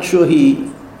 I'm not sure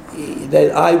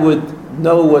that I would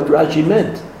know what Rashi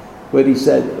meant when he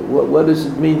said, what does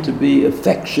it mean to be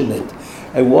affectionate?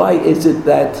 And why is it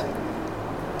that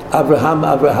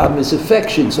Abraham is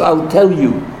affection? So I'll tell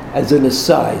you as an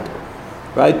aside,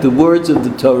 right? The words of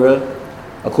the Torah,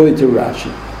 according to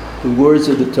Rashi, the words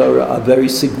of the Torah are very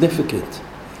significant.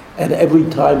 And every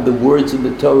time the words of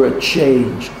the Torah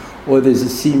change, or there's a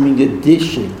seeming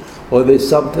addition, or there's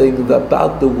something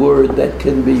about the word that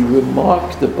can be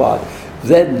remarked upon,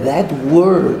 then that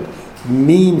word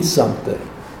means something.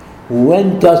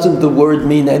 When doesn't the word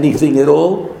mean anything at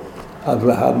all?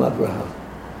 Abraham.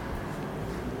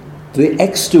 The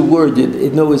extra word,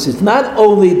 in other words, it's not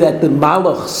only that the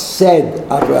Malach said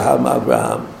Abraham,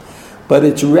 but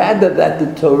it's rather that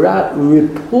the Torah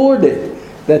reported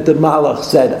that the Malach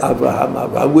said Abraham,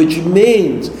 which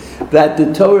means that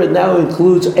the Torah now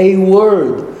includes a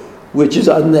word which is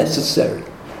unnecessary.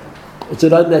 It's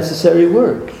an unnecessary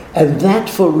word. And that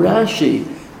for Rashi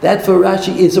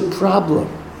is a problem.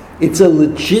 It's a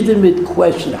legitimate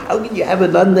question. How can you have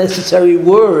an unnecessary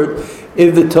word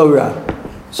in the Torah?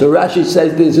 So Rashi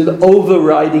says there's an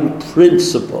overriding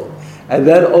principle. And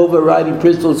that overriding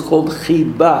principle is called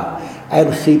chiba.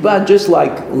 And chiba, just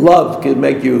like love can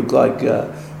make you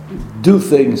do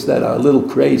things that are a little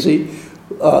crazy,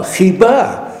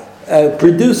 chiba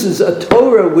produces a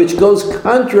Torah which goes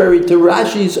contrary to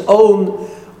Rashi's own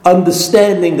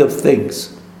understanding of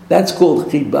things. That's called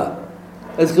chiba.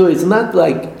 It's not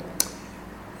like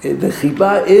the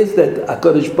chiba is that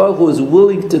HaKadosh Baruch Hu is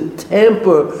willing to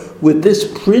tamper with this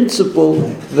principle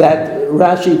that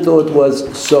Rashi thought was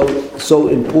so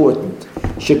important.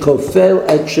 Shekofel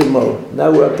et shemo.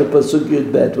 Now we're up to Pasuk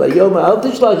Yud Bet. Vayoma al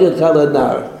tishlach et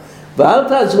halanar. V'al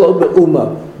tazlo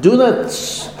be'uma. Do not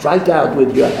strike out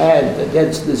with your hand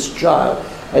against this child,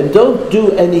 and don't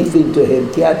do anything to him.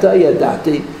 Ki ata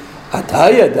yadati.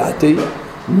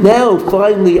 Now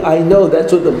finally I know,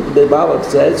 that's what the Malach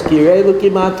says, Kirei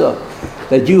Lukimato,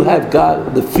 that you have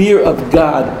God, the fear of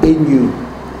God in you.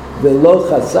 Velo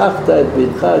chasachta et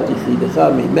bincha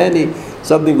tichidecha mimeni,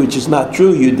 something which is not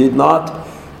true. You did not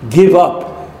give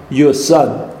up your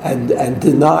son and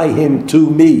deny him to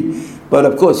me. But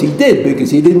of course he did,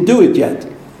 because he didn't do it yet.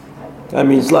 I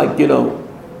mean, it's like,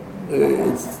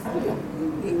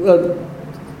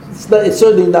 it's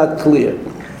certainly not clear.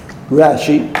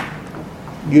 Rashi,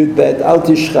 Yud Bet, al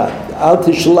tishchat, al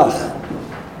tishlach.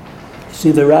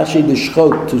 See the Rashi,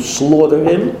 lishchot, to slaughter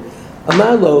him.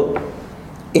 Amalo,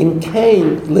 in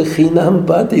Cain, lechinam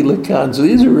bati lekan. So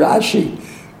this is Rashi.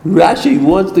 Rashi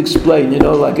wants to explain,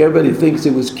 like everybody thinks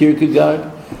it was Kierkegaard.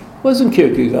 It wasn't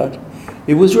Kierkegaard.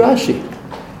 It was Rashi.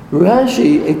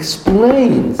 Rashi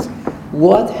explains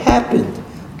what happened.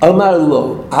 Amar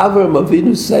lo, Avram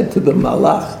Avinu said to the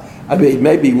Malach, I mean,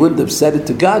 maybe he wouldn't have said it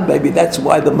to God. Maybe that's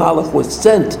why the Malach was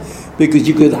sent, because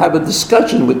you could have a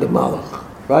discussion with the Malach,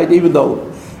 right? Even though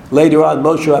later on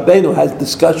Moshe Rabbeinu has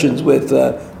discussions with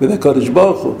HaKadosh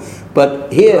Baruch Hu.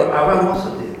 But here... Avram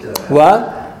also did. What?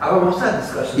 Avram also had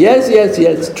discussions.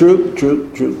 Yes. True.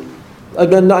 I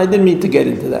didn't mean to get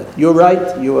into that. You're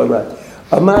right. You are right.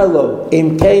 Amarlo,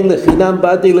 im kain lechinam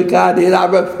bati lekad.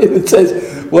 It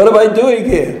says, what am I doing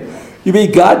here? You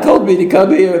mean God told me to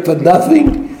come here for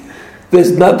nothing?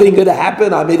 There's nothing going to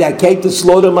happen. I mean, I came to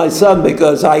slaughter my son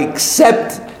because I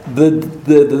accept the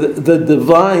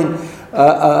divine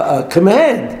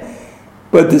command.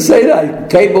 But to say that I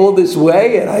came all this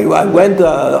way and I went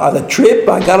on a trip,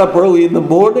 I got up early in the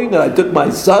morning and I took my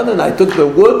son and I took the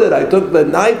wood and I took the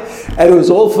knife and it was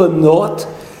all for naught,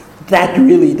 that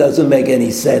really doesn't make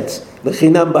any sense.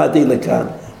 L'chinam bati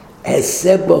lekan.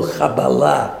 Esebo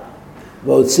chabala.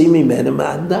 V'otzi mimenu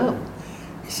ma'adam.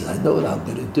 He says, I know what I'm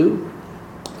going to do.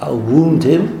 I'll wound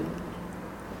him.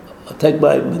 I'll take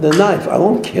the knife. I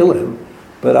won't kill him,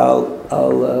 but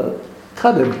I'll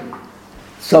cut him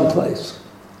someplace,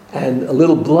 and a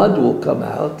little blood will come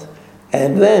out,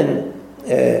 and then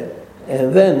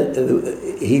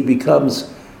he becomes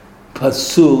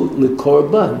pasul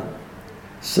l'korban.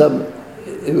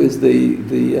 It was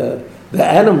the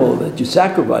animal that you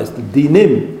sacrifice, the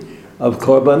dinim of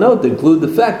korbanot include the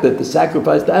fact that the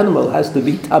sacrificed animal has to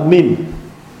be tamim.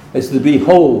 Has to be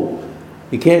whole.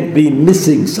 You can't be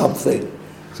missing something.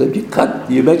 So if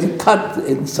you make a cut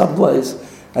in some place,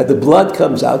 and the blood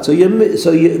comes out.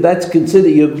 That's considered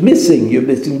you're missing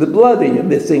the blood, and you're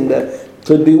missing the.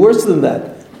 Could be worse than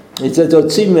that. It says,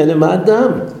 "Otzi menem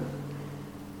adam."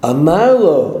 Amar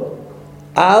lo,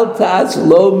 al tas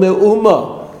lo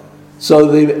meuma. So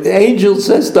the angel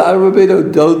says to Avraham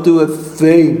Avinu, "Don't do a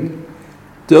thing.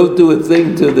 Don't do a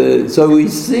thing to the." So we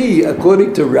see,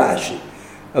 according to Rashi,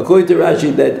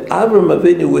 that Avraham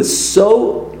Avinu was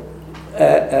so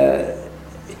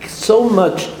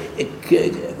much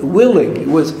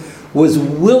willing, was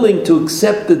willing to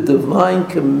accept the divine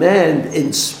command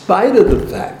in spite of the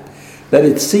fact that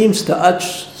it seems to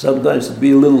us sometimes to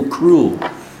be a little cruel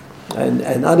and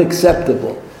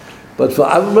unacceptable. But for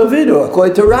Avraham Avinu,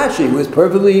 according to Rashi, it was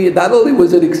perfectly, not only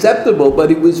was it acceptable, but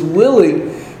he was willing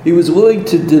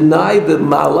to deny the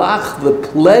malach the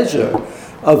pleasure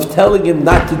of telling him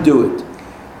not to do it.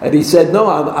 And he said, "No,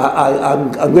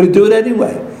 I'm going to do it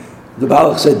anyway." The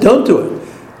malach said, "Don't do it."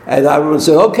 And Avraham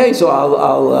said, "Okay, so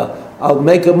I'll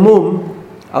make a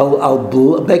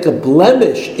make a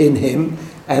blemish in him,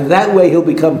 and that way he'll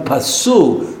become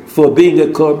pasul for being a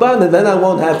korban, and then I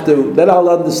won't have to. Then I'll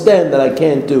understand that I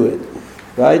can't do it."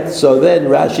 Right? So then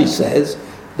Rashi says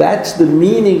that's the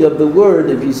meaning of the word.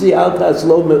 If you see al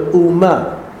taslo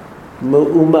me'uma,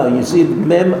 you see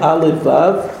mem aleph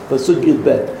vav pasuk yud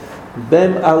bet,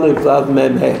 mem aleph vav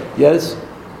mem he. Yes.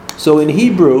 So in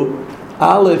Hebrew,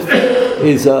 aleph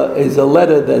is a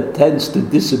letter that tends to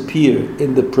disappear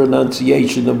in the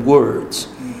pronunciation of words.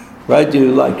 Right?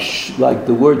 You like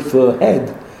the word for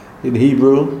head in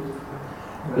Hebrew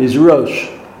is Rosh.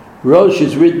 Rosh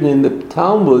is written in the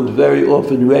Talmud very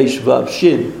often Reish Vav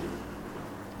Shin.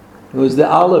 Because the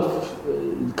Aleph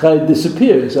kind of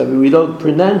disappears. I mean, we don't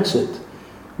pronounce it.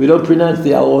 We don't pronounce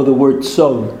the Aleph, or the word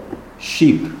son,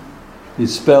 sheep,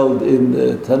 is spelled in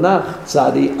the Tanakh,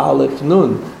 Tzadi Aleph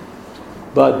Nun.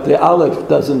 But the Aleph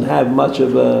doesn't have much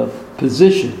of a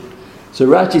position. So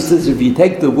Rashi says if you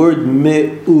take the word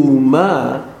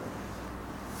me'uma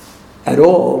at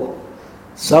all,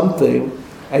 something,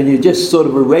 and you just sort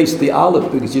of erase the aleph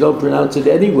because you don't pronounce it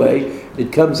anyway,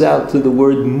 it comes out to the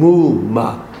word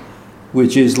muma,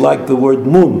 which is like the word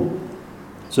mum.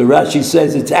 So Rashi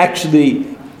says it's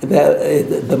actually,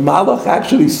 the malach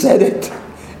actually said it.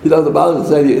 The malach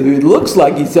said it. It looks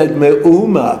like he said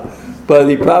me'uma, but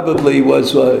he probably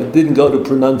didn't go to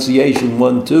pronunciation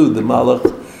 1-2, the malach,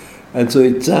 and so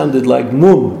it sounded like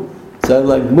mum. It sounded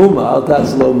like muma, al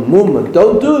taslo muma.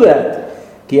 Don't do that.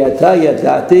 Ki ata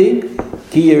yadati,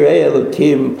 ki yirei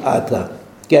elokim ata.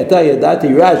 Ki ata yadati,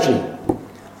 Rashi.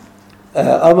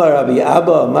 Amar Rabbi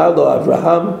Abba, Amar lo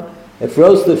Avraham,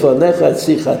 efros lefanecha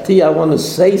sichati, I want to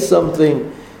say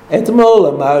something. Etmol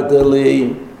amarta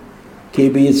li, ki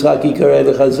bi Yitzchak yikarei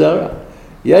lechazara.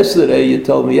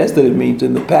 Yesterday means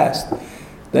in the past,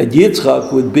 that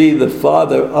Yitzchak would be the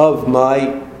father of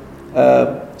my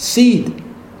seed,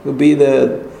 would be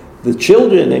the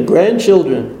children and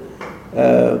grandchildren.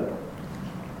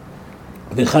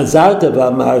 V'chazarta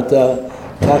v'amarta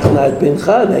kachnat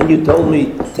bincha, and you told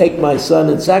me, take my son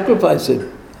and sacrifice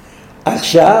him.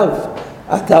 Achshav,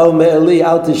 ata omer li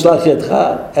al tishlach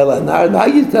yadcha el anar. Now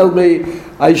you tell me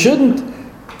I shouldn't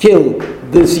kill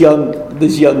this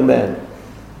young man.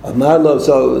 Amarlo,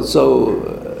 so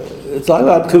it's like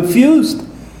I'm confused.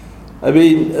 I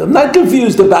mean, I'm not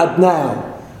confused about now.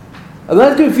 I'm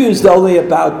not confused only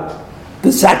about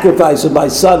the sacrifice of my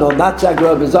son or not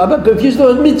sacrifice of my son. I'm confused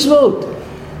about mitzvot.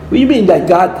 What do you mean that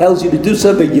God tells you to do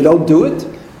something, you don't do it?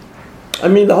 I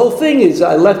mean, the whole thing is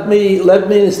left me in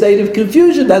a state of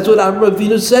confusion. That's what Avraham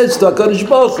Avinu says to HaKadosh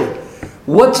Baruch Hu.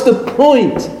 What's the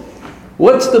point?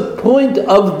 What's the point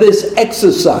of this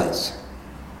exercise?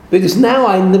 Because now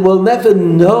I will never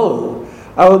know.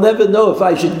 I will never know if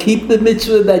I should keep the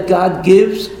mitzvah that God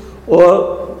gives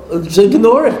or just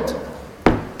ignore it.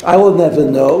 I will never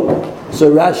know. So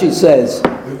Rashi says,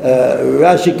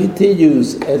 Rashi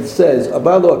continues and says,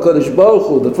 Amalo HaKadosh Baruch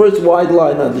Hu, the first wide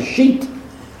line on the sheet,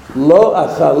 Lo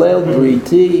achalel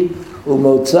briti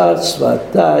umotzar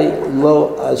svatai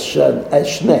lo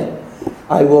ashneh.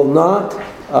 I will not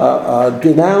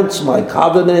denounce my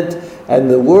covenant, and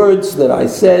the words that I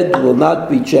said will not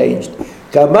be changed.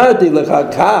 Kamarti lecha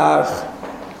kach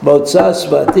motzar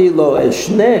svati lo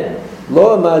ashneh.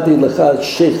 Lo amarti lecha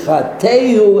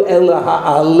shechateu ela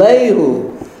ha'alehu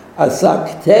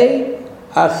asaktei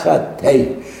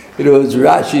achatei. It was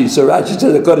Rashi. So Rashi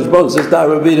said, the Kodesh Baruch says to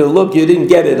Avraham Avinu, look, you didn't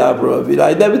get it, Avraham Avinu.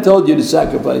 I never told you to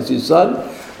sacrifice your son.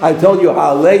 I told you,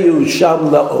 ha'alehu sham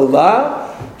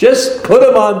la'olah. Just put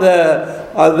him on the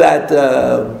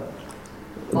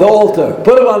altar.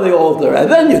 Put him on the altar.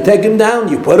 And then you take him down.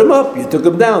 You put him up. You took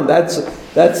him down. That's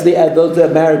That's those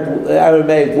are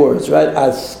Aramaic words, right?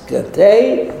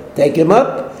 Askate, take him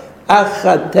up.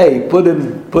 Achate,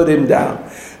 put him down.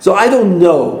 So I don't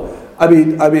know. I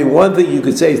mean, one thing you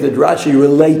could say is that Rashi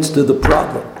relates to the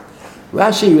problem.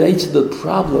 Rashi relates to the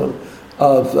problem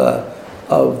of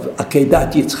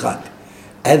Akedat Yitzchak.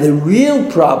 And the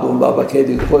real problem of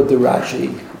Akedat, according to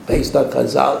Rashi, based on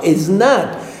Chazal, is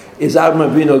not, is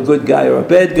Avraham Avinu a good guy or a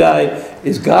bad guy?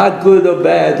 Is God good or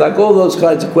bad? Like all those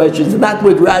kinds of questions. Not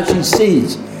what Rashi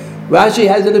sees. Rashi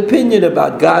has an opinion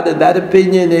about God, and that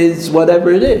opinion is whatever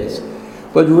it is.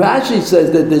 But Rashi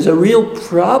says that there's a real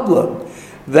problem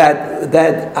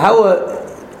that our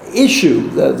issue,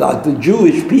 that the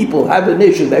Jewish people have an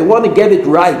issue. They want to get it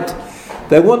right.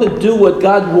 They want to do what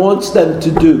God wants them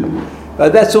to do.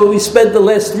 That's what we spent the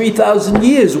last 3,000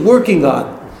 years working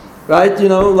on. Right? You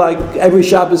know, like every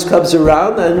Shabbos comes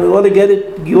around and you want to get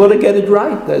it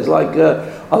right. There's like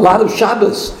a lot of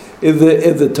Shabbos in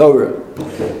the Torah.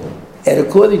 And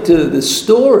according to the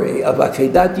story of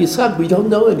Akedat Yitzchak, we don't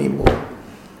know anymore.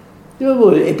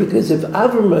 Because if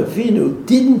Avraham Avinu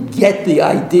didn't get the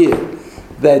idea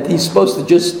that he's supposed to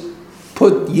just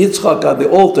put Yitzchak on the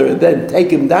altar and then take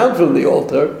him down from the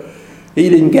altar, he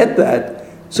didn't get that.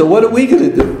 So what are we going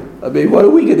to do? I mean, what are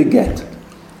we going to get?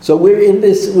 So we're in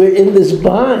this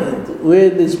bind.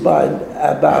 We're in this bind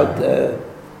about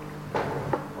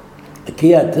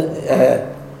Ki ata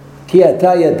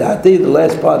yadati, the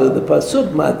last part of the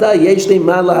pasuk. Mata yesh li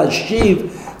ma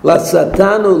lahashiv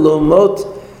lasatan ulomot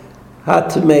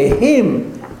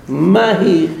hatmehim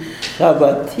mahi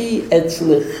chavati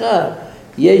etzlecha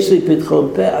yesh li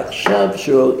pitchon peh achshav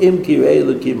sheroim kirei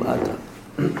elokim ata.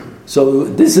 So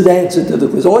this is the answer to the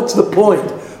question. What's the point?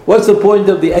 What's the point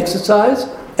of the exercise?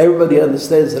 Everybody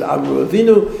understands that Avraham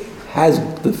Avinu has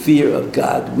the fear of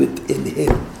God within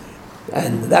him,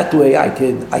 and that way I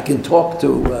can talk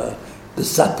to the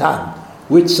Satan.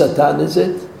 Which Satan is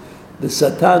it? The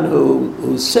Satan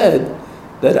who said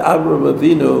that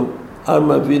Avraham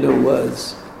Avinu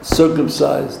was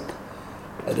circumcised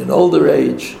at an older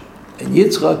age, and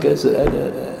Yitzchak at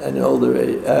an older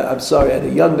age. At a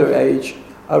younger age.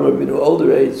 Avraham Avinu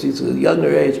older age, Yitzchak a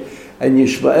younger age. And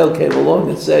Yishmael came along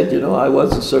and said, I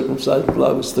wasn't circumcised until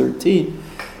I was 13,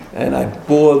 and I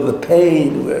bore the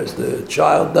pain, whereas the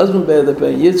child doesn't bear the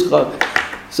pain,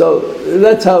 Yitzchak. So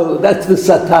that's the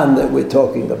Satan that we're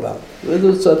talking about. That's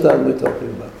the Satan we're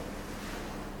talking about.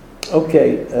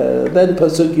 Okay, then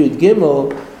Pasuk Yud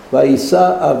Gimel,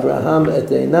 Vayisa Avraham et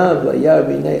einav, vayar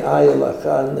v'nei ayil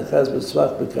achar nechaz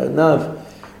b'svach b'karnav.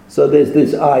 So there's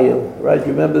this ayil, right?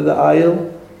 Remember the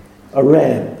ayil? A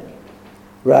ram.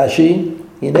 Rashi,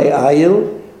 Hinei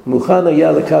Ayil, Muchan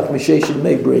Haya Lekach Misheshet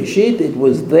Mei Bereshit. It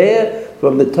was there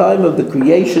from the time of the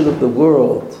creation of the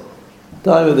world.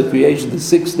 Time of the creation, the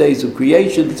 6 days of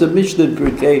creation. It's a Mishnah in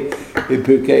Pirkei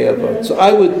Avot. So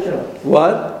I would,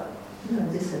 what? No,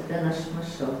 this is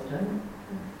Mashot, right?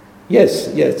 Yes.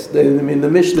 The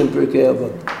Mishnah in Pirkei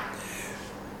Avot.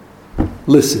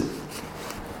 Listen.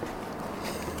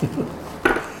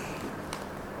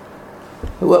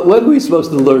 What are we supposed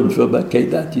to learn from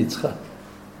Akedat Yitzchak?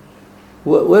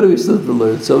 What are we supposed to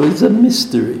learn? So it's a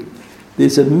mystery.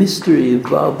 There's a mystery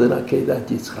involved in Akedat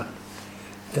Yitzchak.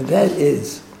 And that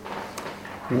is,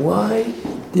 why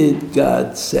did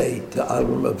God say to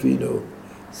Avraham Avinu,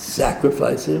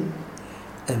 sacrifice him?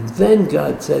 And then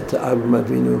God said to Avraham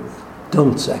Avinu,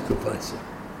 don't sacrifice him.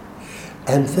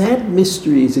 And that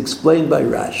mystery is explained by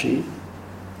Rashi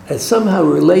as somehow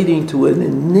relating to an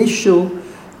initial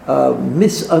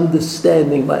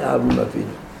misunderstanding by Avraham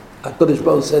Avinu. HaKadosh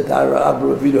Baruch said to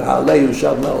Avraham Avinu, Ha'alehu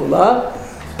shal ma'olah,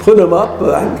 put him up,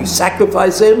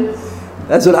 sacrifice him.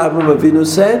 That's what Avraham Avinu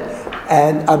said,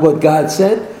 and what God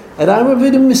said. And Avraham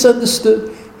Avinu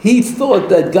misunderstood. He thought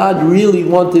that God really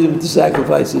wanted him to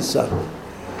sacrifice his son.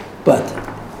 But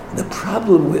the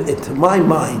problem with it, to my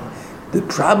mind, the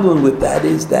problem with that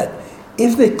is that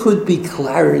if there could be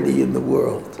clarity in the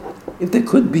world, if there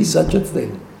could be such a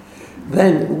thing,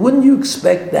 then wouldn't you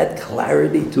expect that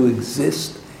clarity to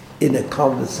exist in a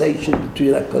conversation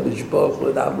between HaKadosh Baruch Hu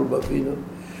and Avraham Avinu?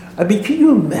 I mean, can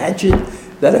you imagine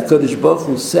that HaKadosh Baruch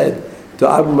Hu said to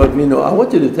Avraham Avinu, I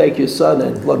want you to take your son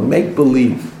and make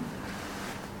believe.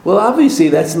 Well, obviously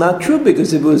that's not true,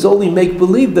 because if it was only make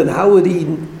believe, then how would he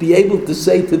be able to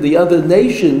say to the other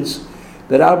nations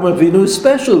that Avraham Avinu is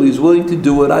special? He's willing to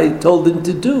do what I told him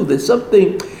to do. There's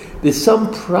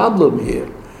some problem here.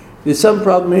 There's some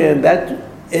problem here, and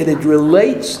it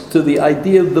relates to the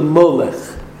idea of the Molech.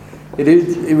 It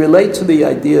relates to the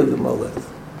idea of the Molech.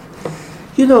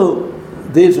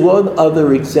 There's one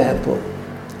other example.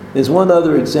 The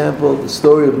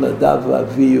story of Nadav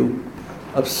Avihu.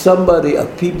 of somebody,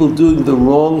 of people doing the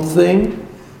wrong thing,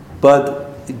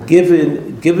 but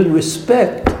given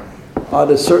respect on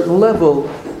a certain level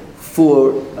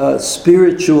for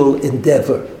spiritual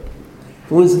endeavor.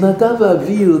 It was Nadav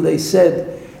Avihu, they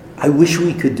said, I wish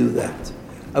we could do that.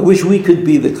 I wish we could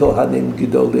be the Kohanim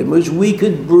Gedolim. I wish we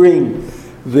could bring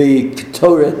the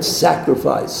Torah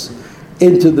sacrifice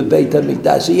into the Beit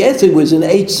HaMikdash. Yes, it was an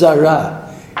Eitz Zara.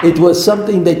 It was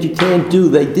something that you can't do.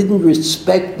 They didn't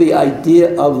respect the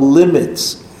idea of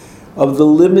limits, of the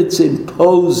limits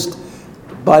imposed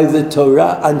by the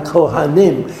Torah on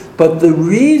Kohanim. But the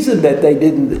reason that they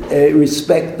didn't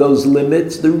respect those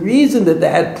limits, the reason that they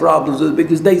had problems was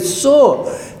because they saw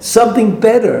something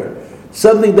better,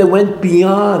 something that went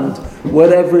beyond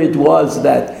whatever it was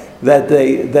that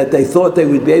they thought they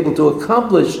would be able to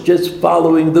accomplish just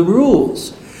following the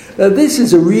rules. Now, this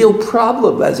is a real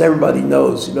problem, as everybody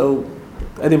knows.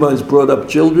 Anyone who's brought up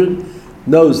children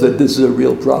knows that this is a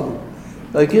real problem.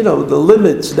 The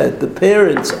limits that the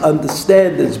parents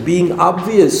understand as being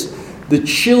obvious, the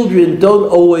children don't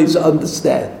always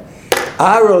understand.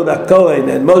 Aaron HaKohen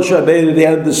and Moshe Rabbeinu, they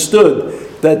understood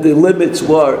that the limits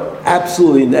were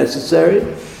absolutely necessary.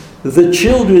 The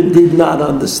children did not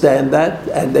understand that,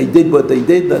 and they did what they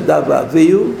did, Nadav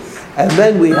Avihu. And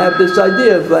then we have this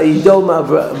idea of Vayidom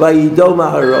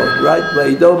Aharon, right?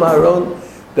 Vayidom Aharon,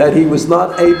 that he was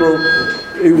not able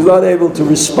to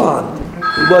respond.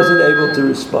 He wasn't able to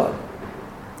respond.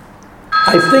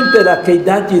 I think that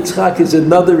Akedat Yitzchak is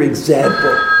another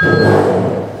example.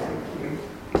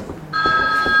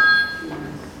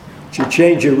 Should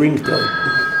change your ringtone.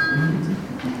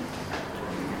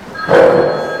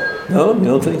 No, you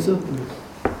don't think so?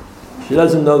 She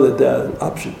doesn't know that there are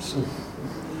options.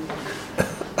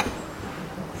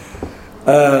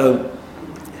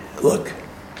 Look,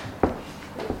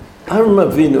 Avram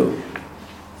Avinu,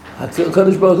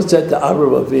 HaKadosh Baruch Hu said to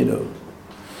Avram Avinu,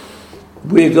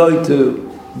 we're going to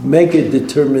make a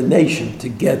determination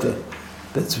together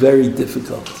that's very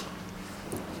difficult.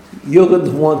 You're going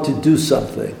to want to do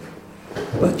something,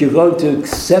 but you're going to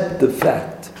accept the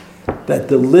fact that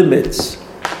the limits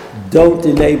don't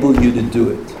enable you to do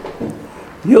it.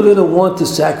 You're going to want to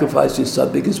sacrifice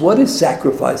yourself, because what is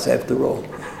sacrifice after all?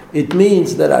 It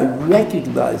means that I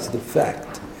recognize the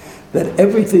fact that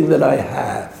everything that I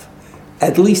have,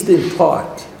 at least in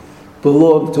part,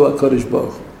 belongs to HaKadosh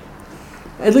Baruch Hu.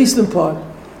 At least in part.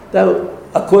 Now,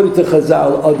 according to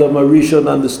Chazal, Adam HaRishon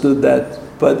understood that,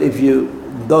 but if you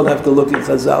don't have to look at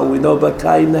Chazal, we know about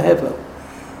Cain and Hevel.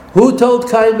 Who told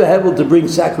Cain and Hevel to bring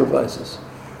sacrifices?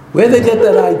 Where did they get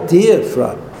that idea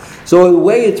from? So the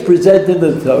way it's presented in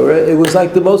the Torah, it was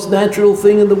like the most natural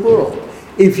thing in the world.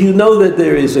 If you know that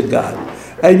there is a God,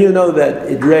 and you know that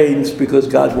it rains because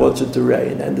God wants it to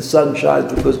rain, and the sun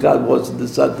shines because God wants the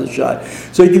sun to shine.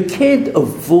 So you can't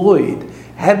avoid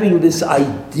having this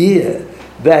idea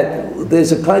that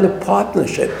there's a kind of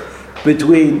partnership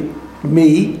between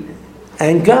me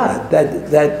and God.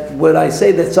 That when I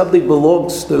say that something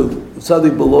belongs to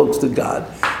God,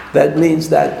 that means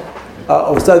that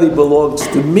or something belongs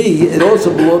to me, it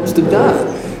also belongs to God.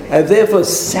 And therefore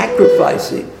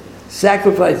sacrificing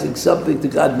something to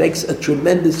God makes a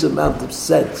tremendous amount of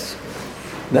sense.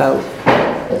 Now,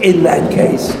 in that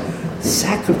case,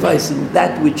 sacrificing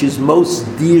that which is most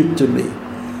dear to me.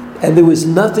 And there was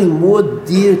nothing more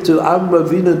dear to Avram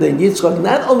Avinu than Yitzchak,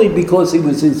 not only because he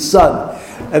was his son,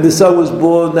 and the son was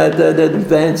born at an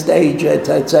advanced age,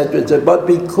 etc., but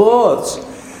because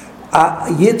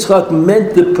Yitzchak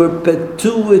meant the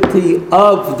perpetuity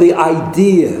of the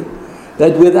idea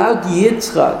that without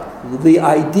Yitzchak, the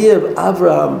idea of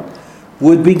Abraham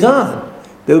would be gone.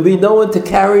 There would be no one to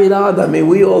carry it on. I mean,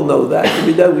 we all know that.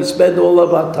 We spend all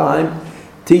of our time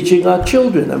teaching our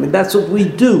children. I mean, that's what we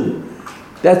do.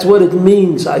 That's what it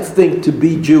means, I think, to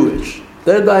be Jewish.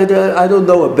 I don't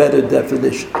know a better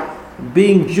definition.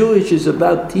 Being Jewish is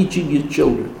about teaching your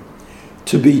children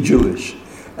to be Jewish.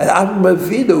 And Avram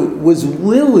Avinu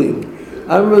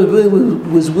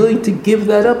was willing to give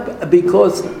that up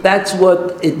because that's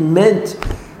what it meant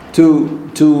to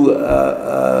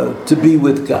be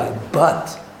with God.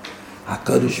 But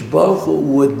HaKadosh Baruch Hu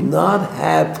would not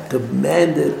have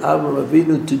commanded Avram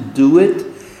Avinu to do it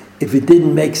if it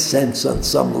didn't make sense on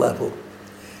some level.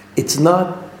 It's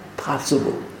not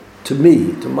possible to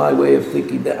me, to my way of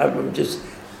thinking, that Avram just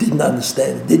didn't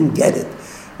understand it, didn't get it.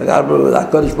 Like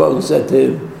HaKadosh Baruch Hu said to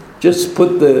him, just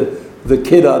put the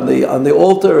kid on the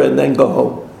altar and then go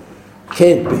home.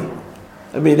 Can't be.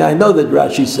 I mean, I know that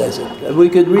Rashi says it. And we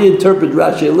could reinterpret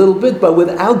Rashi a little bit, but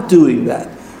without doing that,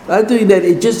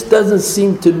 it just doesn't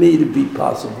seem to me to be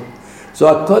possible. So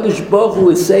HaKadosh Baruch Hu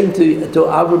is saying to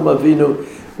Avram Avinu,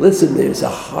 listen, there's a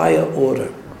higher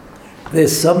order.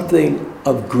 There's something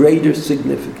of greater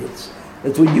significance.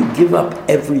 It's when you give up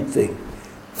everything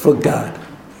for God.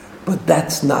 But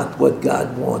that's not what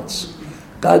God wants.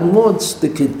 God wants the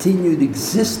continued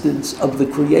existence of the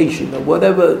creation, of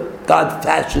whatever God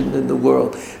fashioned in the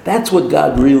world. That's what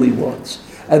God really wants.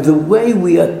 And the way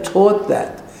we are taught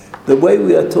that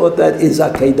is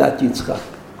Akedat Yitzchak.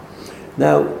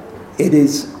 Now,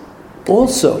 it's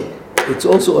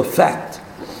also a fact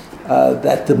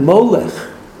that the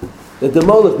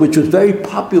Molech, which was very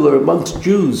popular amongst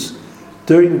Jews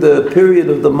during the period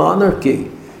of the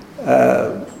monarchy,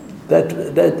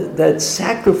 that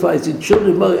sacrificing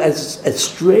children, as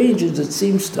strange as it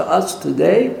seems to us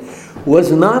today,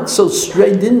 was not so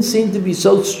strange, didn't seem to be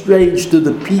so strange to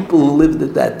the people who lived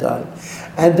at that time.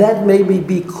 And that may be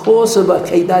because of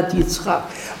Akedat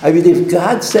Yitzchak. I mean, if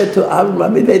God said to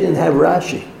Avram, they didn't have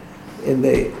Rashi in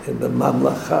the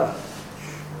Mamlacha.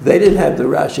 They didn't have the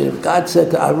Rashi. If God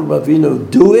said to Avram Avinu,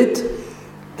 do it,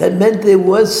 that meant there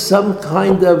was some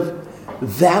kind of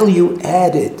value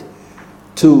added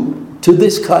to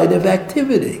this kind of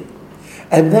activity.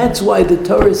 And that's why the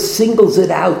Torah singles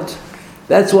it out.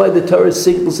 That's why the Torah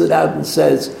singles it out and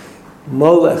says,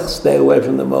 Molech, stay away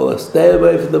from the Molech. Stay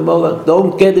away from the Molech.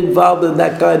 Don't get involved in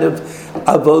that kind of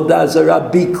Avodah Zarah,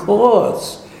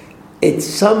 because it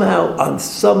somehow, on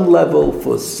some level,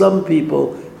 for some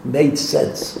people, made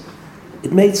sense.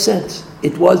 It made sense.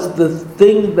 It was the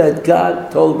thing that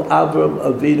God told Avram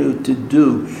Avinu to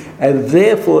do, and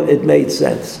therefore it made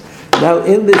sense. Now,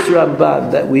 in this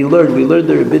Ramban that we learned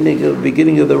the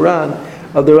beginning of the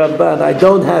Ramban. I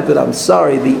don't have it, I'm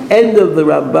sorry. The end of the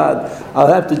Ramban,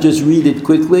 I'll have to just read it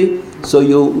quickly so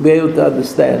you'll be able to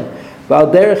understand.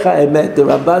 Val Derech HaEmet, the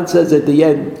Ramban says at the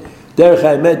end, Derech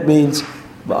HaEmet means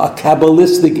a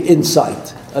Kabbalistic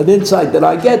insight. An insight that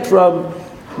I get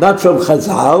not from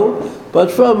Chazal,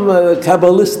 but from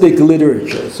Kabbalistic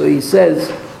literature. So he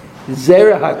says,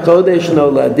 Zerah HaKodesh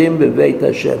noladim b'Beit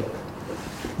Hashem.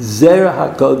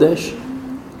 Zerah HaKodesh,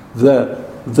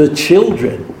 the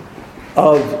children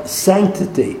of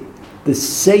sanctity, the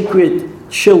sacred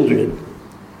children,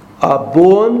 are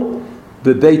born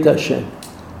b'Beit Hashem.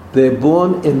 They're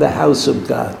born in the house of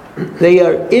God. They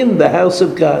are in the house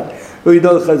of God. We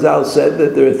know Chazal said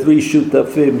that there are 3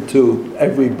 shutafim to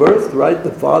every birth, right?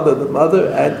 The father, the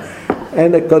mother,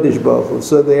 and the Kadosh Baruch Hu.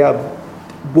 So they are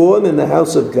born in the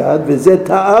house of God. V'zeh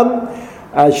ta'am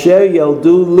asher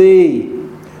yaldu li.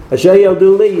 Asher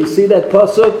yaldu li. You see that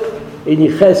pasuk in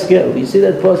Yechezkel? You see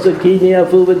that pasuk? Ki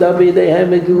ne'afu v'dam b'yedeihem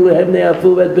v'guluhem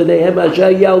ne'afu v'b'neihem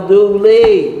asher yaldu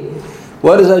li.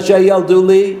 What is asher yaldu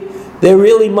li? They're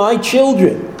really my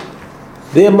children.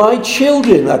 They're my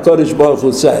children, HaKadosh Baruch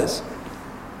Hu says.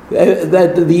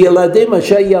 That the Yeladim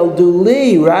Asher Yaldu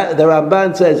Li, the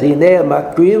Ramban says, Hinei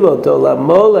Makrivo to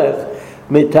Lamolech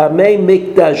Mitamei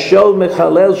Mikdasho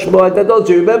Mechalel Shmo HaGadol.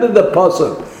 So remember the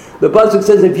pasuk. The pasuk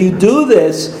says, if you do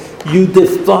this, you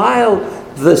defile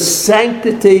the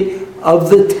sanctity of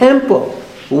the temple.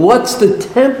 What's the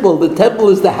temple? The temple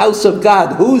is the house of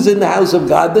God. Who's in the house of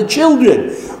God? The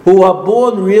children, who are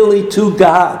born really to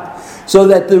God. So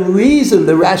that the reason,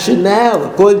 the rationale,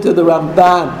 according to the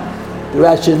Ramban, the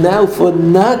rationale for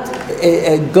not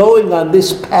going on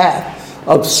this path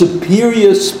of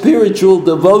superior spiritual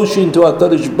devotion to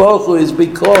HaKadosh Baruch Hu is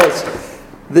because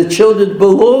the children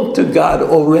belong to God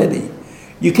already.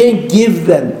 You can't give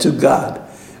them to God.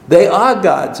 They are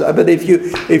God's. I mean, if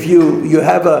you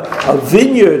have a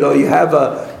vineyard, or you have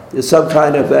some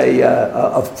kind of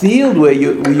a field where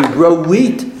you grow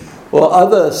wheat or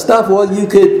other stuff, well,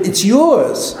 it's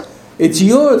yours. It's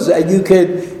yours, and you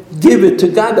can give it to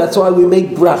God. That's why we make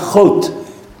brachot.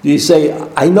 You say,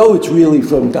 I know it's really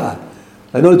from God.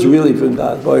 I know it's really from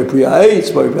God. I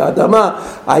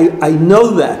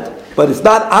know that, but it's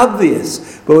not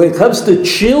obvious. But when it comes to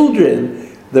children,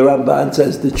 the Ramban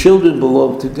says the children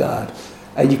belong to God,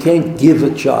 and you can't give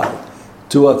a child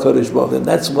to HaKadosh Baruch Hu. And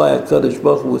that's why HaKadosh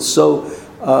Baruch Hu was so,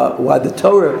 why the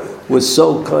Torah was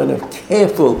so kind of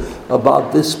careful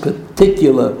about this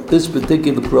particular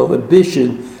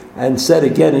prohibition, and said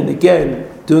again and again,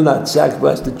 do not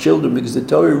sacrifice the children, because the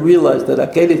Torah realized that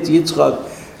Akedat Yitzchak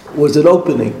was an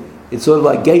opening. It sort of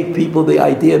like gave people the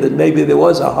idea that maybe there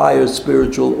was a higher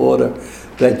spiritual order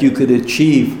that you could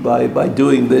achieve by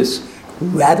doing this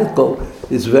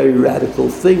very radical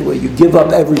thing where you give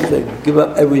up everything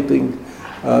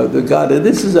to God. And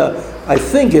this is I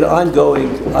think an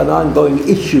ongoing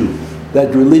issue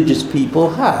that religious people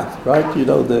have, right? You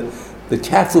know, the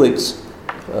Catholics,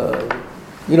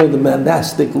 the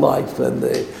monastic life, and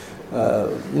the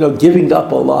giving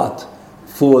up a lot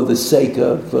for the sake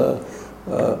of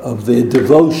of their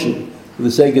devotion, for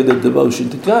the sake of their devotion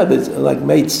to God. It's like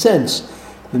made sense.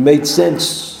 It made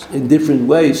sense in different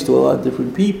ways to a lot of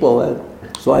different people.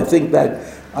 And so I think that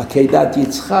Akedat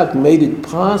Yitzchak made it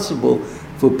possible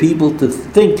for people to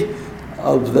think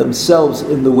of themselves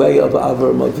in the way of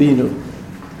Avraham Avinu.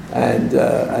 And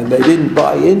they didn't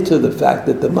buy into the fact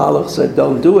that the Malach said,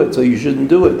 don't do it, so you shouldn't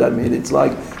do it. I mean, it's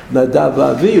like Nadav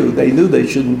Avihu. They knew they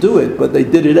shouldn't do it, but they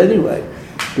did it anyway,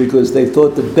 because they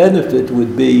thought the benefit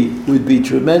would be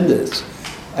tremendous.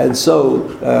 And so,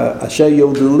 Asher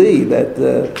Yodeli,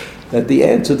 that the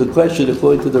answer to the question,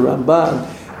 according to the Ramban,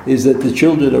 is that the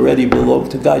children already belong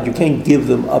to God. You can't give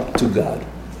them up to God.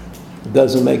 It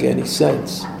doesn't make any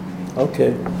sense.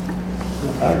 Okay.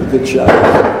 Have a good shot.